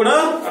రిపోర్ట్ కూడా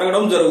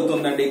అడగడం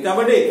జరుగుతుందండి.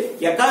 కాబట్టి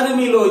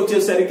ఎకానమీలో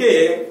వచ్చేసరికి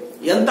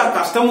ఎంత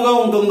కష్టంగా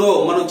ఉంటుందో,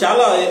 మనం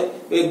చాలా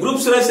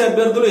గ్రూప్స్ రాసే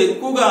అభ్యర్థులు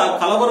ఎక్కువగా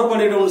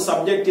కలవరపడేటువంటి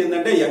సబ్జెక్ట్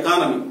ఏంటంటే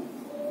ఎకానమీ.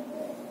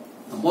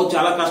 అమ్మో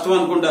చాలా కష్టం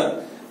అనుకుంటారు.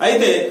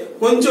 అయితే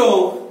కొంచెం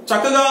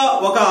చక్కగా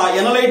ఒక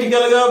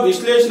ఎనలైటికల్ గా,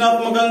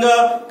 విశ్లేషణాత్మకంగా,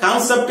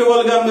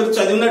 కాన్సెప్టువల్ గా మీరు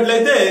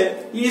చదివినట్లయితే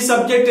ఈ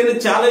సబ్జెక్ట్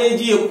అనేది చాలా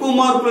ఈజీ, ఎక్కువ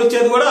మార్కులు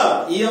వచ్చేది కూడా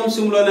ఈ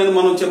అంశంలోనే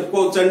మనం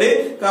చెప్పుకోవచ్చండి.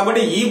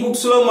 కాబట్టి ఈ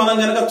బుక్స్ లో మనం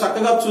కనుక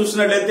చక్కగా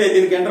చూసినట్లయితే,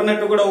 దీనికి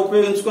ఇంటర్నెట్ కూడా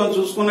ఉపయోగించుకొని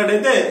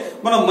చూసుకున్నట్లయితే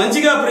మనం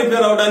మంచిగా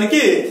ప్రిపేర్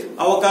అవడానికి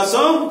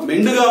అవకాశం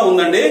మెండుగా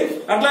ఉందండి.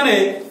 అట్లానే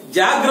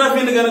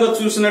జాగ్రఫీని కనుక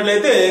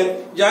చూసినట్లయితే,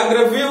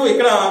 జాగ్రఫీ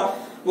ఇక్కడ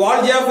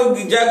వరల్డ్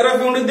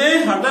జాగ్రఫీ ఉంటుంది,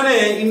 అట్లానే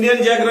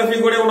ఇండియన్ జాగ్రఫీ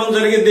కూడా ఇవ్వడం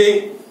జరిగింది.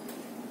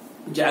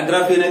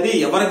 జాగ్రఫీ అనేది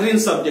ఎవర్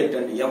గ్రీన్ సబ్జెక్ట్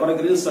అండి, ఎవర్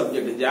గ్రీన్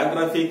సబ్జెక్ట్.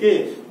 జాగ్రఫీకి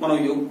మనం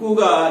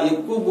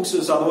ఎక్కువ బుక్స్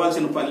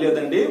చదవాల్సిన పని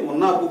లేదండి.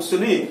 ఉన్న బుక్స్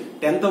ని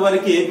 10th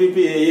వరకు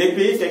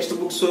AP text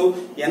books,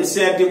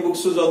 NCERT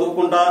books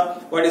చదువుకుంటా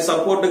వాటి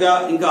సపోర్ట్ గా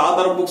ఇంకా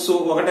ఆధార్ బుక్స్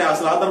ఒకటే,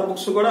 అసలు ఆధార్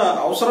బుక్స్ కూడా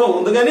అవసరం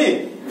ఉంది కానీ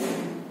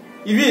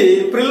ఇవి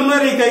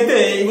ప్రిలిమినరీకి అయితే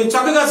ఇవి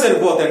చక్కగా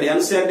సరిపోతాయండి.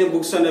 ఎన్సీఆర్టీ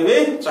బుక్స్ అనేవి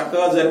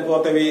చక్కగా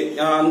సరిపోతాయి.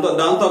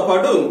 దాంతో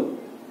పాటు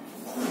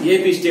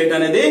ఏపీ స్టేట్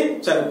అనేది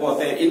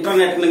సరిపోతాయి.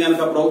 ఇంటర్నెట్ ని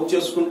కనుక బ్రౌజ్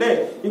చేసుకుంటే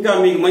ఇంకా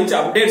మీకు మంచి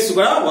అప్డేట్స్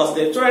కూడా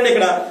వస్తాయి. చూడండి,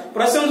 ఇక్కడ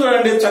ప్రశ్న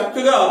చూడండి,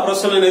 చక్కగా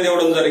ప్రశ్నలు అనేది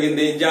ఇవ్వడం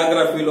జరిగింది.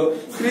 జాగ్రఫీలో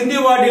క్రింది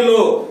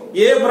వాటిలో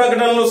ఏ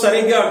ప్రకటనలు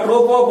సరిగ్గా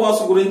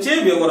ట్రోపోపాస్ గురించి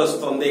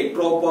వివరిస్తుంది?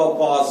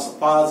 ట్రోపోపాస్,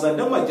 పాస్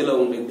అంటే మధ్యలో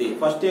ఉండింది.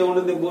 ఫస్ట్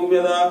ఏముంటుంది భూమి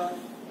మీద?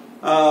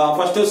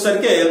 ఫస్ట్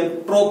వచ్చేసరికి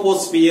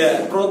ట్రోపోస్పియర్.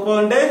 ట్రోపో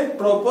అంటే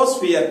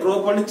ట్రోపోస్పియర్,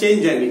 ట్రోపో అంటే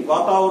చేంజ్ అండి,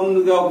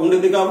 వాతావరణంగా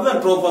ఉండేది కాబట్టి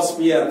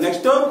troposphere.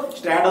 Next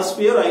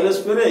stratosphere,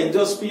 ionosphere,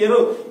 exosphere,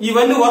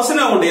 ఇవన్నీ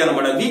వరుసనే ఉండేవి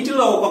అనమాట.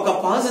 వీటిలో ఒక్కొక్క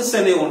పాసెస్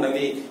అనేవి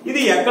ఉండవి.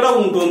 ఇది ఎక్కడ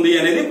ఉంటుంది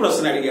అనేది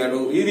ప్రశ్న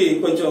అడిగాడు. ఇది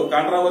కొంచెం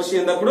కాంట్రవర్సీ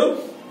అయినప్పుడు.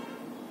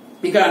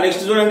 ఇక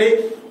నెక్స్ట్ చూడండి,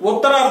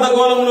 ఉత్తర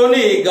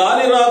అర్ధగోళంలోని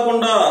గాలి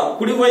రాకుండా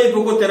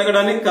కుడివైపుకు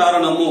తిరగడానికి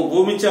కారణము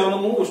భూమి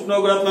చలనము,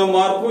 ఉష్ణోగ్రత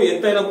మార్పు,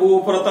 ఎత్తైన భూ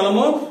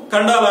ఉపరితలము,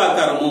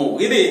 ఖండాలాకారము.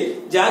 ఇది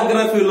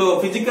జాగ్రఫీలో,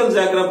 ఫిజికల్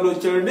జాగ్రఫీలో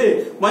వచ్చేటువంటి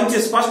మంచి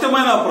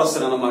స్పష్టమైన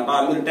ప్రశ్న అనమాట.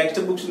 మీరు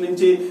టెక్స్ట్ బుక్స్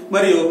నుంచి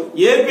మరియు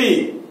AP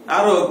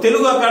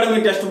Telugu academy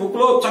text book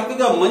లో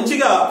చక్కగా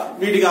మంచిగా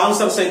వీటికి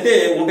ఆన్సర్స్ అయితే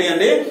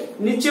ఉంటాయండి.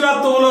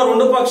 నిశ్చలత్వంలో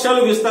 2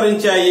 పక్షాలు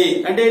విస్తరించాయి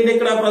అంటే ఏంటి?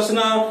 ఇక్కడ ప్రశ్న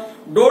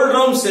Dol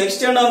drums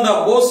extend on the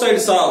both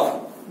sides of.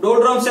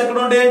 Dol drums ఎక్కడ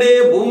ఉండేయండి?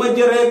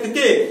 భూమధ్య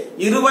రేఖకి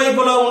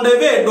ఇరువైపులా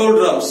ఉండేవే డోల్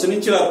డ్రమ్స్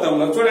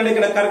నిశ్చలత్వంలో. చూడండి,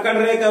 ఇక్కడ కర్కట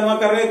రేఖ,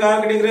 మకర రేఖ,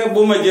 ఆర్కిటిక్ రేఖ,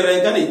 భూమధ్య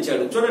రేఖ అని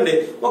ఇచ్చాడు. చూడండి,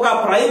 ఒక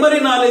ప్రైమరీ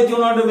నాలెడ్జ్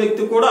ఉన్న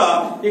వ్యక్తి కూడా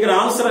ఇక్కడ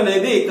ఆన్సర్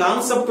అనేది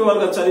కాన్సెప్టువల్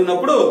గా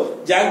చదివినప్పుడు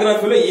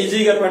జాగ్రఫీలో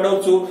ఈజీగా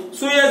పెట్టవచ్చు.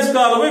 సూయజ్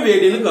కాలువ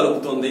వేడిని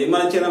కలుపుతుంది.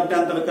 మన చిన్న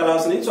 10th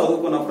క్లాస్ నుంచి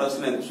చదువుకున్న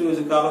ప్రశ్న.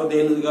 సూయజ్ కాలువ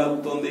దేనిని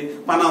కలుపుతుంది?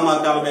 పనామా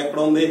కాలువ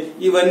ఎక్కడ ఉంది?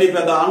 ఇవన్నీ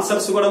పెద్ద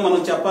ఆన్సర్స్ కూడా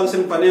మనం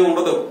చెప్పాల్సిన పనే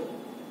ఉండదు.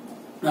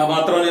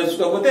 మాత్రం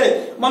నేర్చుకోకపోతే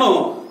మనం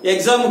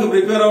ఎగ్జామ్ కి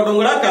ప్రిపేర్ అవడం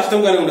కూడా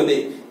కష్టంగానే ఉంటుంది.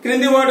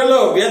 క్రింది వాటిలో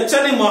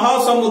వెచ్చని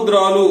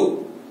మహాసముద్రాలు,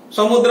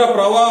 సముద్ర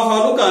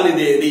ప్రవాహాలు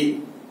కానిదేది?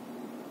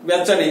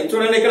 వెచ్చని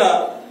చూడండి, ఇక్కడ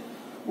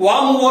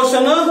వామ్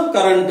ocean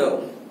current,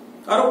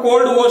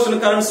 cold ocean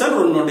currents అని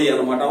 2 ఉన్నాయి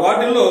అనమాట.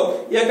 వాటిల్లో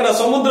ఇక్కడ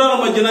సముద్రాల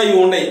మధ్యన ఇవి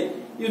ఉన్నాయి.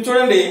 ఇవి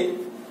చూడండి,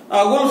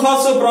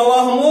 గుల్ఫాస్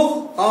ప్రవాహము,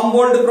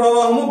 హాంబోల్ట్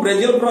ప్రవాహము,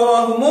 బ్రెజిల్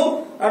ప్రవాహము,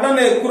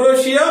 అట్లనే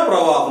క్రొయేషియా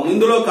ప్రవాహం.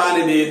 ఇందులో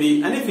కానిది ఏది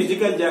అని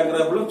ఫిజికల్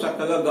జాగ్రఫీలో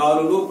చక్కగా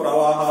గాలులు,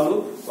 ప్రవాహాలు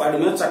వాటి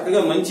మీద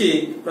చక్కగా మంచి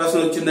ప్రశ్న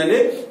వచ్చిందండి.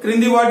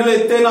 క్రింది వాటిలో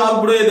ఎత్తైన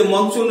ఆల్బుడో ఏది?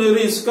 మంచు నీరు,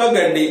 ఇసుక,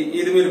 గడ్డి.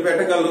 ఇది మీరు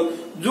పెట్టగలరు.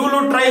 జూలు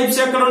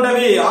ట్రైబ్స్ ఎక్కడ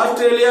ఉండవి?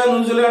 ఆస్ట్రేలియా,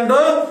 న్యూజిలాండ్,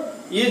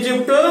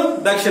 ఈజిప్ట్,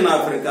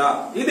 దక్షిణాఫ్రికా.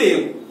 ఇది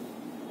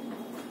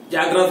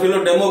జాగ్రఫీలో.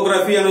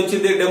 డెమోగ్రఫీ అని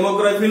వచ్చింది.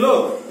 డెమోగ్రఫీలో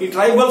ఈ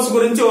ట్రైబల్స్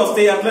గురించి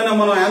వస్తాయి. అట్లనే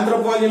మనం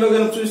ఆంథ్రోపాలజీలో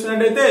కనుక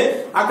చూసినట్టయితే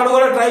అక్కడ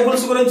కూడా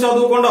ట్రైబల్స్ గురించి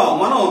చదువుకుంటాం.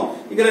 మనం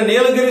ఇక్కడ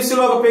నీలగిరిస్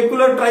లో ఒక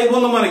పెక్యులర్ ట్రైబ్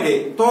ఉంది మనకి,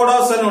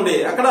 తోడాస్ అని ఉండి.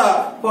 అక్కడ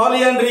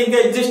పాలియాండ్రీ ఇంకా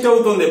ఎగ్జిస్ట్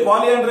అవుతుంది.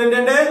 పాలియాండ్రీ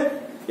ఏంటంటే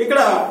ఇక్కడ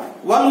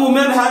one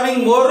women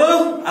having more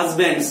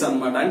husbands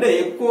అన్నమాట. అంటే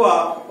ఎక్కువ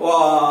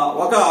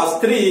ఒక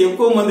స్త్రీ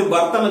ఎక్కువ మంది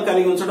భర్తను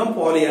కలిగి ఉంచడం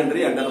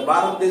పాలియాండ్రీ అంటారు.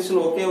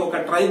 భారతదేశంలో ఒకే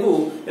ఒక ట్రైబ్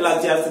ఇలా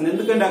చేస్తుంది.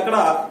 ఎందుకంటే అక్కడ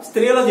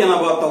స్త్రీల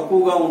జనాభా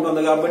తక్కువగా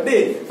ఉంటుంది కాబట్టి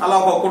అలా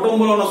ఒక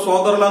కుటుంబంలో ఉన్న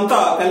సోదరులంతా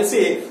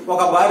కలిసి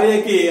ఒక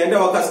భార్యకి అంటే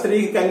ఒక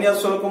స్త్రీకి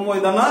కన్యాశుల్కము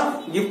ఏదన్నా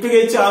గిఫ్ట్ గా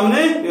ఇచ్చి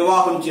ఆమెని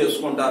వివాహం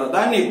చేసుకుంటారు.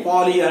 దాన్ని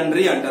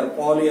పాలియాండ్రీ అంటారు.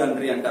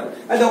 పాలియాండ్రీ అంటారు.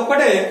 అది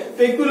ఒక్కటే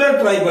పెక్యులర్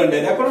ట్రైబ్ అంటే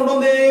ఎక్కడ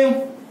ఉంటుంది?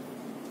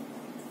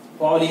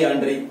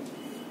 పాలియాండ్రీ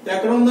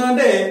ఎక్కడ ఉందా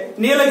అంటే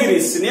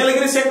నీలగిరిస్.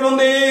 నీలగిరిస్ ఎక్కడ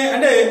ఉంది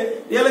అంటే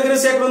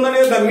నీలగిరిస్ ఎక్కడ ఉందంటే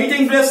the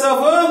meeting place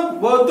of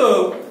both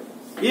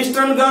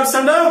eastern Ghats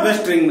and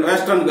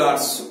western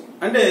Ghats.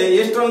 అంటే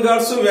ఈస్టర్న్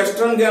ఘాట్స్,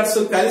 వెస్టర్న్ ఘాట్స్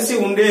కలిసి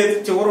ఉండే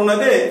చివరు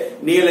ఉన్నదే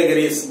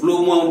నీలగిరిస్. బ్లూ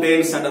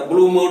మౌంటైన్స్ అంట.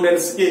 బ్లూ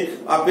మౌంటైన్స్ కి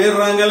ఆ పేరు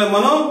రాగానే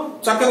మనం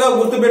చక్కగా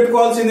గుర్తు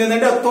పెట్టుకోవాల్సింది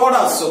ఏంటంటే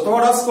తోడాస్.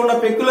 తోడాస్ కూడా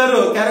పెక్యులర్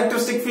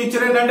క్యారెక్టరిస్టిక్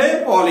ఫీచర్ ఏంటంటే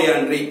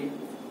పాలియాండ్రీ.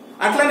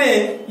 అట్లనే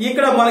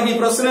ఇక్కడ మనకి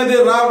ప్రశ్న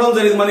అనేది రావడం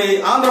జరిగింది మన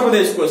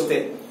ఆంధ్రప్రదేశ్ కు వస్తే.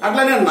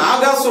 అట్లనే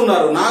నాగాస్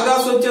ఉన్నారు.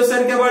 నాగాస్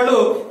వచ్చేసరికి వాళ్ళు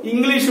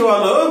ఇంగ్లీష్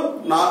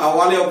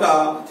వాళ్ళ యొక్క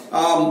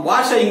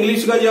భాష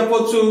ఇంగ్లీష్ గా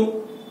చెప్పొచ్చు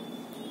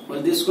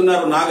వాళ్ళు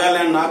తీసుకున్నారు.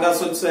 నాగాలాండ్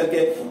నాగాస్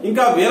వచ్చేసరికి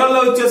ఇంకా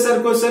వీళ్ళలో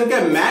వచ్చేసరికి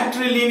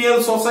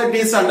మ్యాట్రిలీనియల్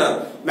సొసైటీస్ అంటారు.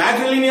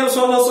 మ్యాట్రిలీనియల్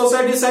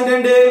సొసైటీస్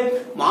అంటే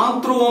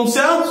మాతృవంశ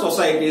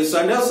సొసైటీస్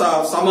అంటే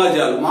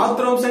సమాజాలు.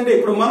 మాతృవంశ అంటే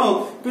ఇప్పుడు మనం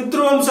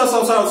పితృవంశ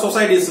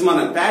సొసైటీస్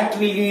మనం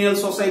ప్యాట్రిలీనియల్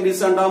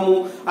సొసైటీస్ అంటాము.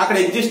 అక్కడ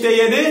ఎగ్జిస్ట్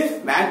అయ్యేది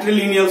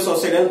మ్యాట్రిలీనియల్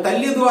సొసైటీ.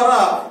 తల్లి ద్వారా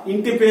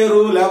ఇంటి పేరు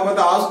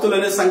లేకపోతే ఆస్తులు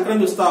అనేది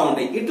సంక్రమిస్తా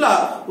ఉంటాయి. ఇట్లా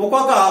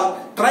ఒక్కొక్క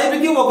ట్రైబ్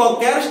కి ఒక్కొక్క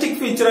క్యారెక్టరిస్టిక్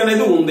ఫీచర్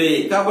అనేది ఉంది.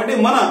 కాబట్టి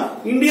మన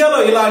ఇండియాలో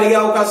ఇలా అడిగే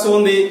అవకాశం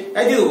ఉంది.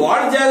 అయితే ఇది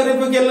వరల్డ్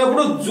జాగ్రఫీకి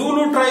వెళ్ళినప్పుడు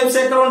జూలు ట్రైబ్స్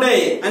ఎక్కడ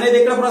ఉన్నాయి అనేది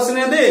ఇక్కడ ప్రశ్న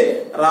అనేది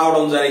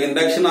రావడం జరిగింది.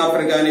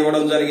 దక్షిణాఫ్రికా అని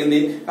ఇవ్వడం జరిగింది.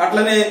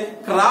 అట్లనే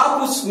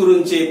క్రాప్స్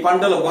గురించి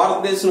పంటలు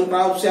భారతదేశం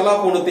క్రాప్స్ ఎలా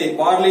పండుతాయి?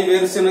 బార్లీ,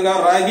 వేరుశెనగ,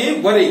 రాగి,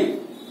 వరి.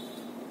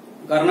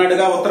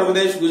 కర్ణాటక,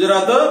 ఉత్తరప్రదేశ్,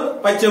 గుజరాత్,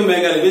 పశ్చిమ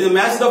బెంగాల్. ఇది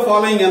మ్యాచ్ ద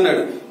ఫాలోయింగ్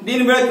అన్నాడు.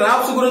 దీని మీద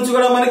క్రాప్స్ గురించి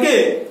కూడా మనకి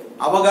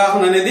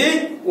అవగాహన అనేది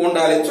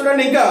ఉండాలి.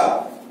 చూడండి ఇంకా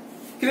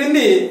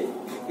క్రింది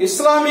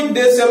ఇస్లామిక్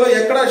దేశాల్లో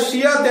ఎక్కడ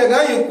షియా తెగ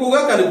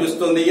ఎక్కువగా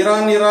కనిపిస్తుంది?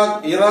 Iran,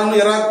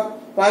 Iraq,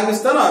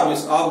 Pakistan,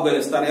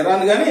 Afghanistan.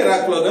 Iran గాని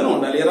ఇరాక్ లో గాని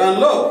ఉండాలి.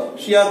 ఇరాన్ లో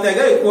షియా తెగ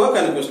ఎక్కువ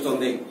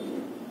కనిపిస్తుంది.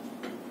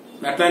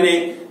 అట్లనే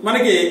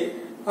మనకి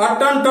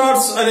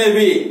అటెంటాట్స్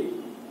అనేవి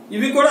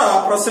ఇవి కూడా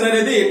ప్రశ్న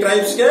అనేది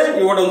ట్రైబ్స్ కే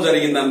ఇవ్వడం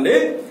జరిగిందండి.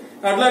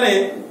 అట్లానే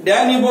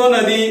డానిబో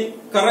నది,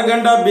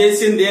 కరగండ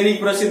బేసిన్ దేనికి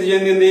ప్రసిద్ధి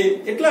చెందింది?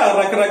 ఇట్లా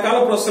రకరకాల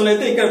ప్రశ్నలు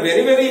అయితే ఇక్కడ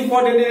వెరీ వెరీ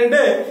ఇంపార్టెంట్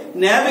ఏంటంటే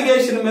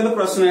నావిగేషన్ మీద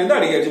ప్రశ్న అయితే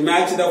అడిగాడు.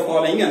 మ్యాచ్ ద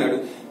ఫాలోయింగ్ అన్నాడు.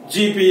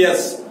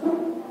 GPS,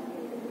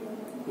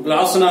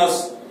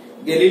 గ్లాస్నాస్,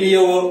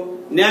 గెలీలియో,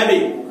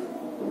 నావి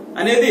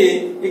అనేది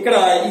ఇక్కడ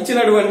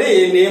ఇచ్చినటువంటి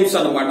నేమ్స్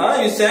అన్నమాట.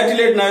 ఈ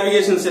శాటిలైట్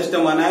నావిగేషన్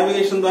సిస్టమ్. ఆ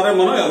నావిగేషన్ ద్వారా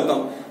మనం వెళ్తాం.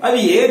 అవి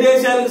ఏ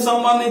దేశానికి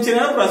సంబంధించిన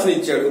ప్రశ్న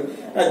ఇచ్చాడు.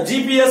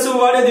 GPS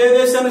వాడేది ఏ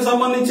దేశానికి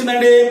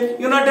సంబంధించిందండి?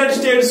 యునైటెడ్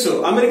స్టేట్స్,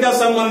 అమెరికా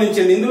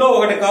సంబంధించింది. ఇందులో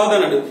ఒకటి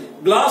కాదన్నాడు.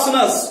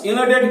 గ్లాస్నస్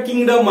యునైటెడ్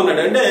కింగ్డమ్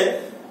అన్నాడు. అంటే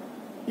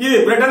ఇది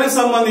బ్రిటన్ కి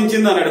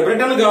సంబంధించింది అన్నాడు.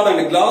 బ్రిటన్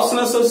కాదండి.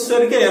 గ్లాస్నస్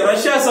వచ్చేసరికి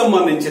రష్యా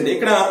సంబంధించింది.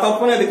 ఇక్కడ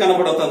తప్పు అనేది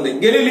కనబడుతుంది.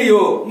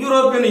 గెలీలియో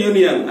యూరోపియన్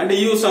యూనియన్ అంటే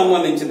EU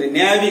సంబంధించింది.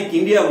 నావిక్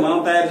ఇండియా మనం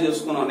తయారు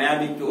చేసుకున్నాం.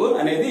 నావిక్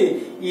అనేది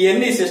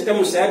ఇవన్నీ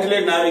సిస్టమ్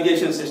శాటిలైట్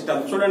నావిగేషన్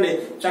సిస్టమ్. చూడండి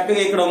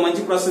చక్కగా ఇక్కడ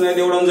మంచి ప్రశ్న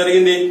అనేది ఇవ్వడం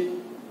జరిగింది.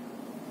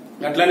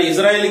 అట్లానే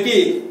ఇజ్రాయెల్ కి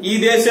ఈ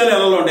దేశాలు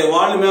ఎలా ఉంటాయి?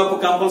 వరల్డ్ మ్యాప్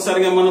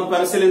కంపల్సరీగా మనం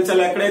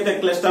పరిశీలించాలి. ఎక్కడైతే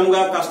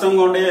క్లిష్టంగా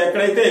కష్టంగా ఉంటాయో,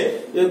 ఎక్కడైతే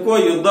ఎక్కువ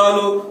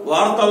యుద్ధాలు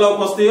వార్తల్లోకి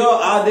వస్తాయో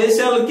ఆ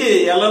దేశాలకి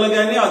ఎల్లలు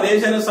గాని ఆ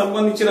దేశానికి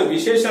సంబంధించిన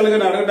విశేషాలు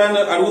గాని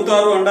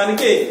అడుగుతారు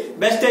అనడానికి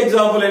బెస్ట్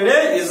ఎగ్జాంపుల్ అంటే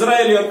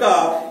ఇజ్రాయెల్ యొక్క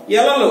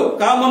ఎల్లలు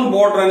కామన్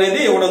బోర్డర్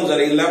అనేది ఇవ్వడం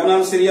జరిగింది.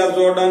 Lebanon, Syria,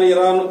 Jordan,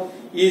 Iran,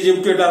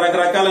 Egypt ఇట్లా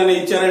రకరకాలని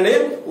ఇచ్చారండి.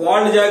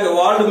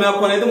 వరల్డ్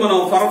మ్యాప్ అనేది మనం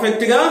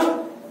పర్ఫెక్ట్ గా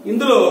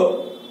ఇందులో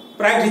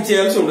ప్రాక్టీస్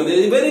చేయాల్సి ఉంటుంది.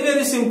 Very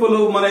very simple.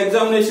 మన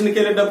ఎగ్జామినేషన్ కి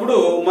వెళ్ళేటప్పుడు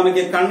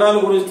మనకి ఖండాల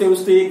గురించి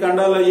తెలుస్తాయి.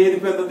 ఖండాల్లో ఏది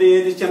పెద్దది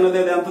ఏది చిన్నది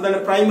అది ఎంతదంటే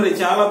ప్రైమరీ,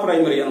 చాలా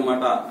ప్రైమరీ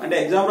అనమాట. అంటే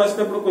ఎగ్జామ్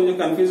రాసేటప్పుడు కొంచెం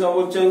కన్ఫ్యూజ్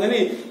అవ్వచ్చు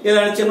కానీ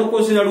ఇలాంటి చిన్న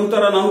క్వశ్చన్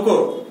అడుగుతారని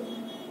అనుకోరు.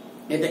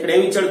 అయితే ఇక్కడ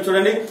ఏమి ఇచ్చాడు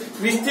చూడండి.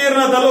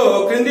 విస్తీర్ణతలో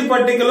క్రింది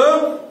పట్టికలో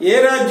ఏ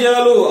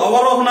రాజ్యాలు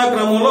అవరోహణ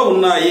క్రమంలో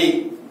ఉన్నాయి?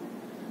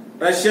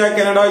 రష్యా,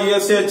 కెనడా,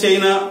 యుఎస్ఏ,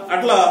 చైనా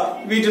అట్లా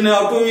వీటిని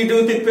అటు ఇటు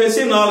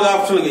తిప్పేసి 4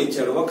 ఆప్షన్లు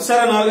ఇచ్చాడు.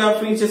 ఒకసారి 4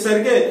 ఆప్షన్లు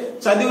ఇచ్చేసరికి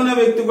చదివిన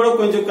వ్యక్తి కూడా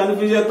కొంచెం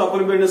కన్ఫ్యూజ్ అయ్యి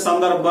తప్పులు పెట్టిన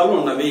సందర్భాలు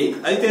ఉన్నవి.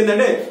 అయితే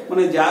ఏంటంటే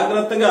మనం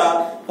జాగ్రత్తగా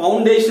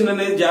ఫౌండేషన్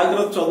అనేది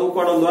జాగ్రత్త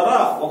చదువుకోవడం ద్వారా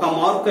ఒక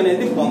మార్క్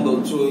అనేది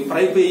పొందవచ్చు.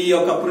 ఈ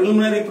యొక్క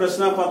ప్రిలిమినరీ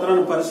ప్రశ్న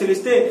పత్రాన్ని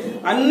పరిశీలిస్తే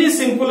అన్ని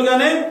సింపుల్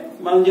గానే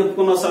మనం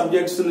చెప్పుకున్న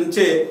సబ్జెక్ట్స్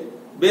నుంచే,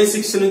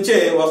 బేసిక్స్ నుంచే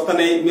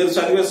వస్తున్నాయి. మీరు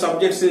చదివే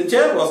సబ్జెక్ట్స్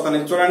నుంచే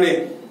వస్తున్నాయి. చూడండి,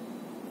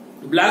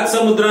 బ్లాక్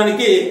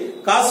సముద్రానికి,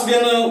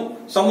 కాస్పియన్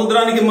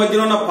సముద్రానికి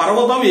మధ్యలో ఉన్న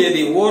పర్వతం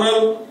ఏది?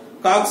 Oral,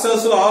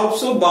 కాక్సస్,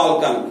 Alps,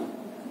 Balkan.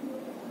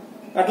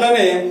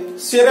 అట్లానే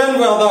సిరెన్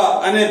వాద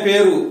అనే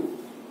పేరు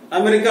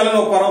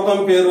అమెరికాలో పర్వతం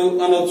పేరు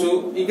అనొచ్చు.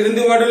 ఈ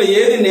క్రింది వాటిలో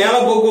ఏది నేల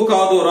బొగ్గు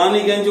కాదు?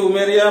 రాణిగంజ్,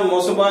 ఉమేరియా,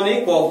 మొసబాని,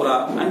 కోబ్రా.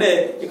 అంటే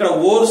ఇక్కడ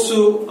ఓర్సు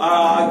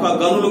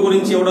గనుల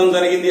గురించి ఇవ్వడం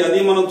జరిగింది. అది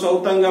మనం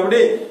చదువుతాం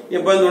కాబట్టి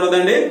ఇబ్బంది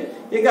ఉండదండి.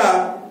 ఇక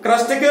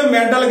క్రస్ట్ కి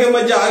మెంటల్ కి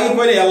మధ్య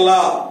ఆగిపోయిన ఎల్లా,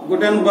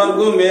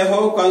 గుటెన్బర్గ్,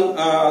 మేహో,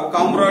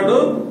 కామ్రాడ్,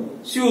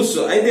 స్యూస్.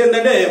 అయితే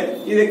ఏంటంటే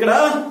ఇది ఇక్కడ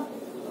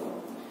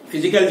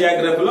ఫిజికల్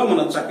జాగ్రఫీలో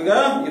మనం చక్కగా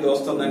ఇది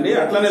వస్తుందండి.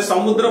 అట్లానే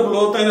సముద్రపు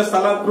లోతైన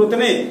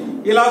స్థలాకృతిని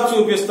ఇలా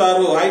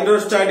చూపిస్తారు: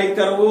 hydrostatic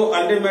curve,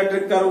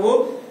 అల్టిమెట్రిక్ curve,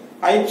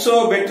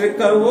 ఐప్సోమెట్రిక్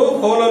curve,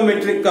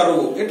 హోలోమెట్రిక్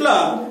curve. ఇట్లా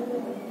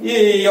ఈ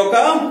యొక్క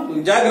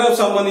జాగ్రఫీ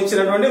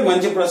సంబంధించినటువంటి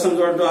మంచి ప్రశ్న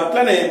చూడటం.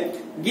 అట్లనే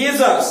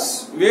గీజర్స్,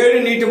 వేడి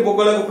నీటి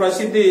బుగ్గలకు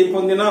ప్రసిద్ధి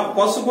పొందిన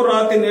పసుపు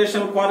రాతి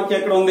నేషనల్ పార్క్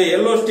ఎక్కడ ఉంది?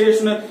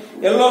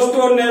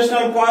 Yellowstone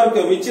national park,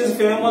 which is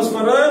famous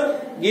for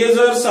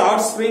geysers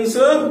hot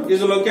springs,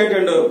 is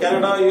located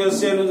Canada,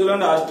 USA,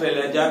 New Zealand,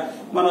 Australia.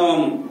 మనం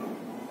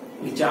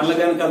ఈ ఛానల్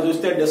కనుక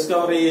చూస్తే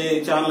డిస్కవరీ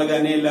ఛానల్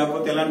గానీ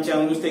లేకపోతే ఇలాంటి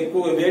ఛానల్ చూస్తే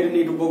ఎక్కువ వేడి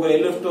నీటి బుగ్గ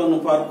ఎల్లోస్టోన్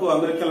పార్క్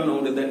అమెరికాలోనే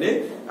ఉండేదండి.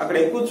 అక్కడ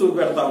ఎక్కువ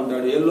చూపెడతా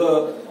ఉంటాడు ఎల్లో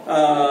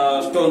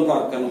స్టోన్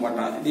పార్క్ అనమాట.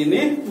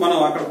 దీన్ని మనం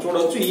అక్కడ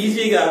చూడొచ్చు,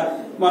 ఈజీగా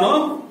మనం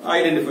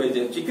ఐడెంటిఫై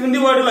చేయొచ్చు. క్రింది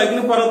వాటిలో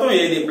అగ్నిపర్వతం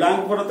ఏది?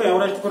 బ్లాంక్ పర్వతం,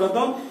 ఎవరెస్ట్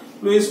పర్వతం,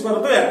 లూయిస్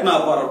పర్వతం, ఎట్నా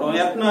పర్వతం.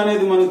 ఎట్నా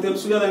అనేది మనకు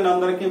తెలుసు కదండి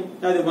అందరికి.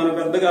 అది మనం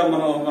పెద్దగా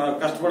మనం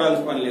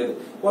కష్టపడాల్సిన పని లేదు.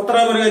 ఉత్తర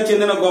అమెరికాకు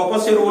చెందిన గొప్ప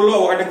చెరువుల్లో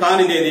ఒకటి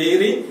కానిది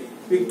ఏది?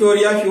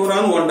 Victoria,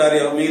 హ్యూరాన్,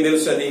 Ontario. మీకు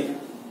తెలుసు అది.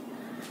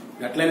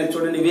 అట్లనే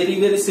చూడండి, very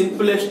very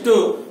simplest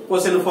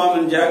question form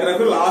in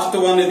geography. Last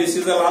one, this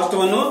is the last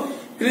one.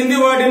 క్రింది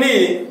వాటిని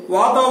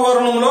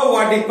వాతావరణంలో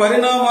వాటి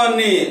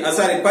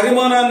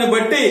పరిమాణాన్ని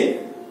బట్టి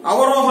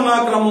అవరోహణ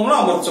క్రమంలో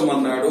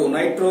అమర్చమన్నాడు.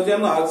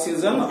 Nitrogen,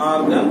 oxygen,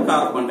 organ,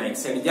 carbon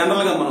dioxide.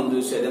 General గా మనం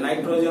చూసేది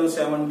నైట్రోజన్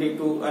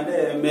 72 అంటే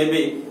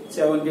మేబీ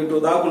 72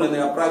 దాకా ఉన్నది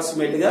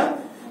అప్రాక్సిమేట్ గా.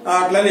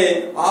 అట్లనే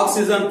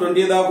ఆక్సిజన్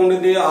 20 దాకా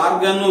ఉండేది.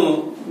 ఆర్గాన్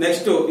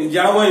నెక్స్ట్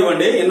జడవాయువు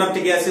అండి, ఇన్నర్ట్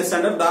గ్యాసెస్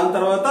అంటే. దాని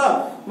తర్వాత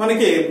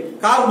మనకి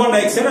కార్బన్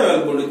డైఆక్సైడ్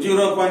అవైలబుల్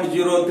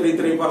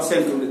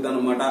 0.033% ఉంటుంది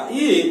అనమాట.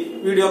 ఈ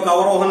వీడియో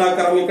అవరోహణ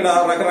క్రమం ఇక్కడ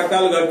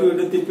రకరకాలుగా అటు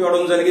ఇటు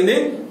తిప్పివ్వడం జరిగింది.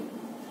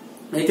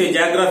 అయితే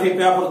జాగ్రఫీ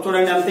పేపర్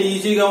చూడండి ఎంత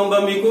ఈజీగా ఉందో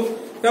మీకు.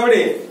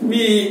 కాబట్టి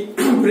మీ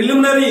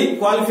ప్రిలిమినరీ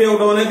క్వాలిఫై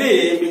అవడం అనేది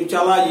మీకు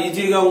చాలా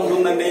ఈజీగా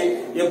ఉంటుందండి.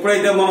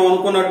 ఎప్పుడైతే మనం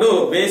అనుకున్నట్టు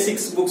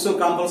బేసిక్స్ బుక్స్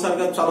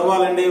కంపల్సరీగా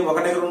చదవాలండి.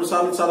 1-2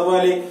 సార్లు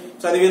చదవాలి.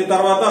 చదివిన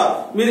తర్వాత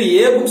మీరు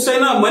ఏ బుక్స్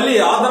అయినా మళ్ళీ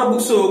ఆధార్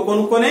బుక్స్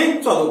కొనుక్కొని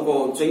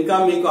చదువుకోవచ్చు. ఇంకా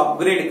మీకు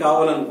అప్గ్రేడ్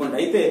కావాలనుకోండి.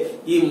 అయితే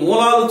ఈ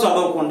మూలాలు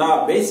చదవకుండా,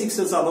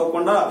 బేసిక్స్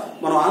చదవకుండా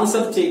మనం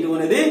ఆన్సర్ చేయడం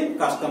అనేది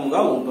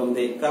కష్టంగా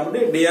ఉంటుంది. కాబట్టి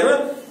డియర్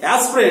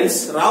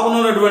ఆస్పిరెంట్స్,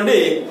 రానున్నటువంటి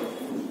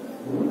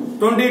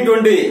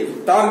 2020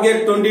 టార్గెట్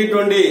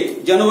 2020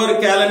 జనవరి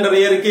క్యాలెండర్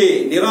ఇయర్ కి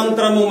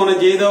నిరంతరము మన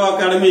జయదేవ్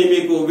అకాడమీ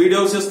మీకు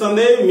వీడియోస్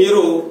ఇస్తుంది.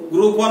 మీరు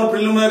గ్రూప్ 1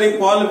 ప్రిలిమినరీ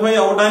క్వాలిఫై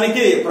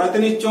అవడానికి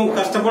ప్రతినిత్యం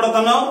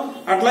కష్టపడుతున్నాం.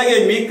 అట్లాగే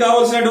మీకు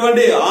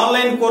కావాల్సినటువంటి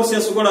ఆన్లైన్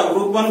కోర్సెస్ కూడా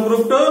గ్రూప్ 1,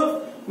 గ్రూప్ 2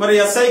 మరి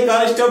ఎస్ఐ,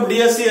 కానిస్టేబుల్,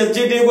 డిఎస్సి,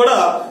 ఎస్జిటి కూడా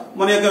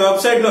మన యొక్క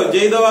వెబ్సైట్ లో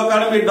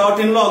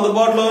jayadev.academy.in లో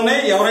అందుబాటులో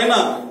ఉన్నాయి. ఎవరైనా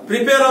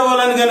ప్రిపేర్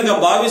అవ్వాలని కనుక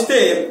భావిస్తే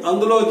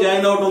అందులో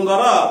జాయిన్ అవడం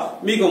ద్వారా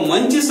మీకు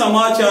మంచి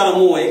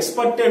సమాచారము,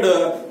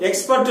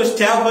 ఎక్స్పర్ట్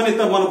స్టాఫ్ అని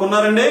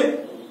మనకున్నారండి.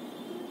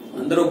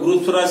 అందరూ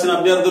గ్రూప్స్ రాసిన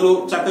అభ్యర్థులు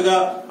చక్కగా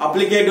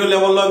అప్లికేటివ్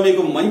లెవెల్లో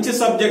మీకు మంచి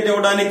సబ్జెక్ట్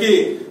ఇవ్వడానికి,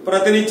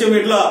 ప్రతినిత్యం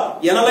ఇట్లా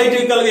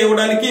ఎనలైటికల్ గా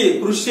ఇవ్వడానికి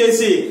కృషి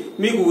చేసి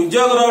మీకు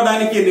ఉద్యోగం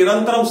రావడానికి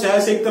నిరంతరం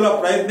శాయశక్తిలో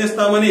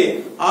ప్రయత్నిస్తామని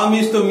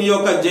హామీస్తూ మీ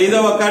యొక్క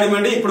జయదేవ్ అకాడమీ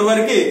అండి. ఇప్పటి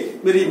వరకు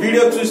మీరు ఈ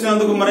వీడియో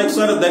చూసినందుకు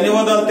మరొకసారి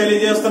ధన్యవాదాలు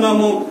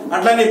తెలియజేస్తున్నాము.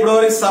 అట్లానే ఇప్పటి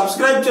వరకు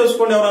సబ్స్క్రైబ్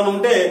చేసుకోండి. ఎవరైనా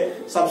ఉంటే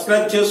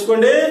సబ్స్క్రైబ్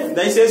చేసుకోండి.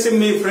 దయచేసి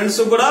మీ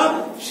ఫ్రెండ్స్ కూడా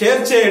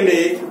షేర్ చేయండి.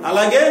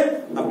 అలాగే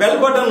బెల్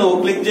బటన్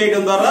క్లిక్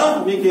చేయడం ద్వారా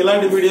మీకు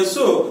ఇలాంటి వీడియోస్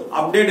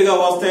అప్డేట్ గా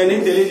వస్తాయని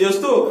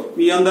తెలియజేస్తూ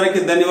మీ అందరికీ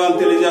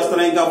ధన్యవాదాలు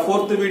తెలియజేస్తున్నాయి. ఇంకా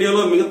 4th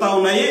వీడియోలో మిగతా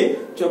ఉన్నాయి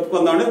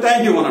చెప్పుకుందామండి.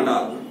 Thank you.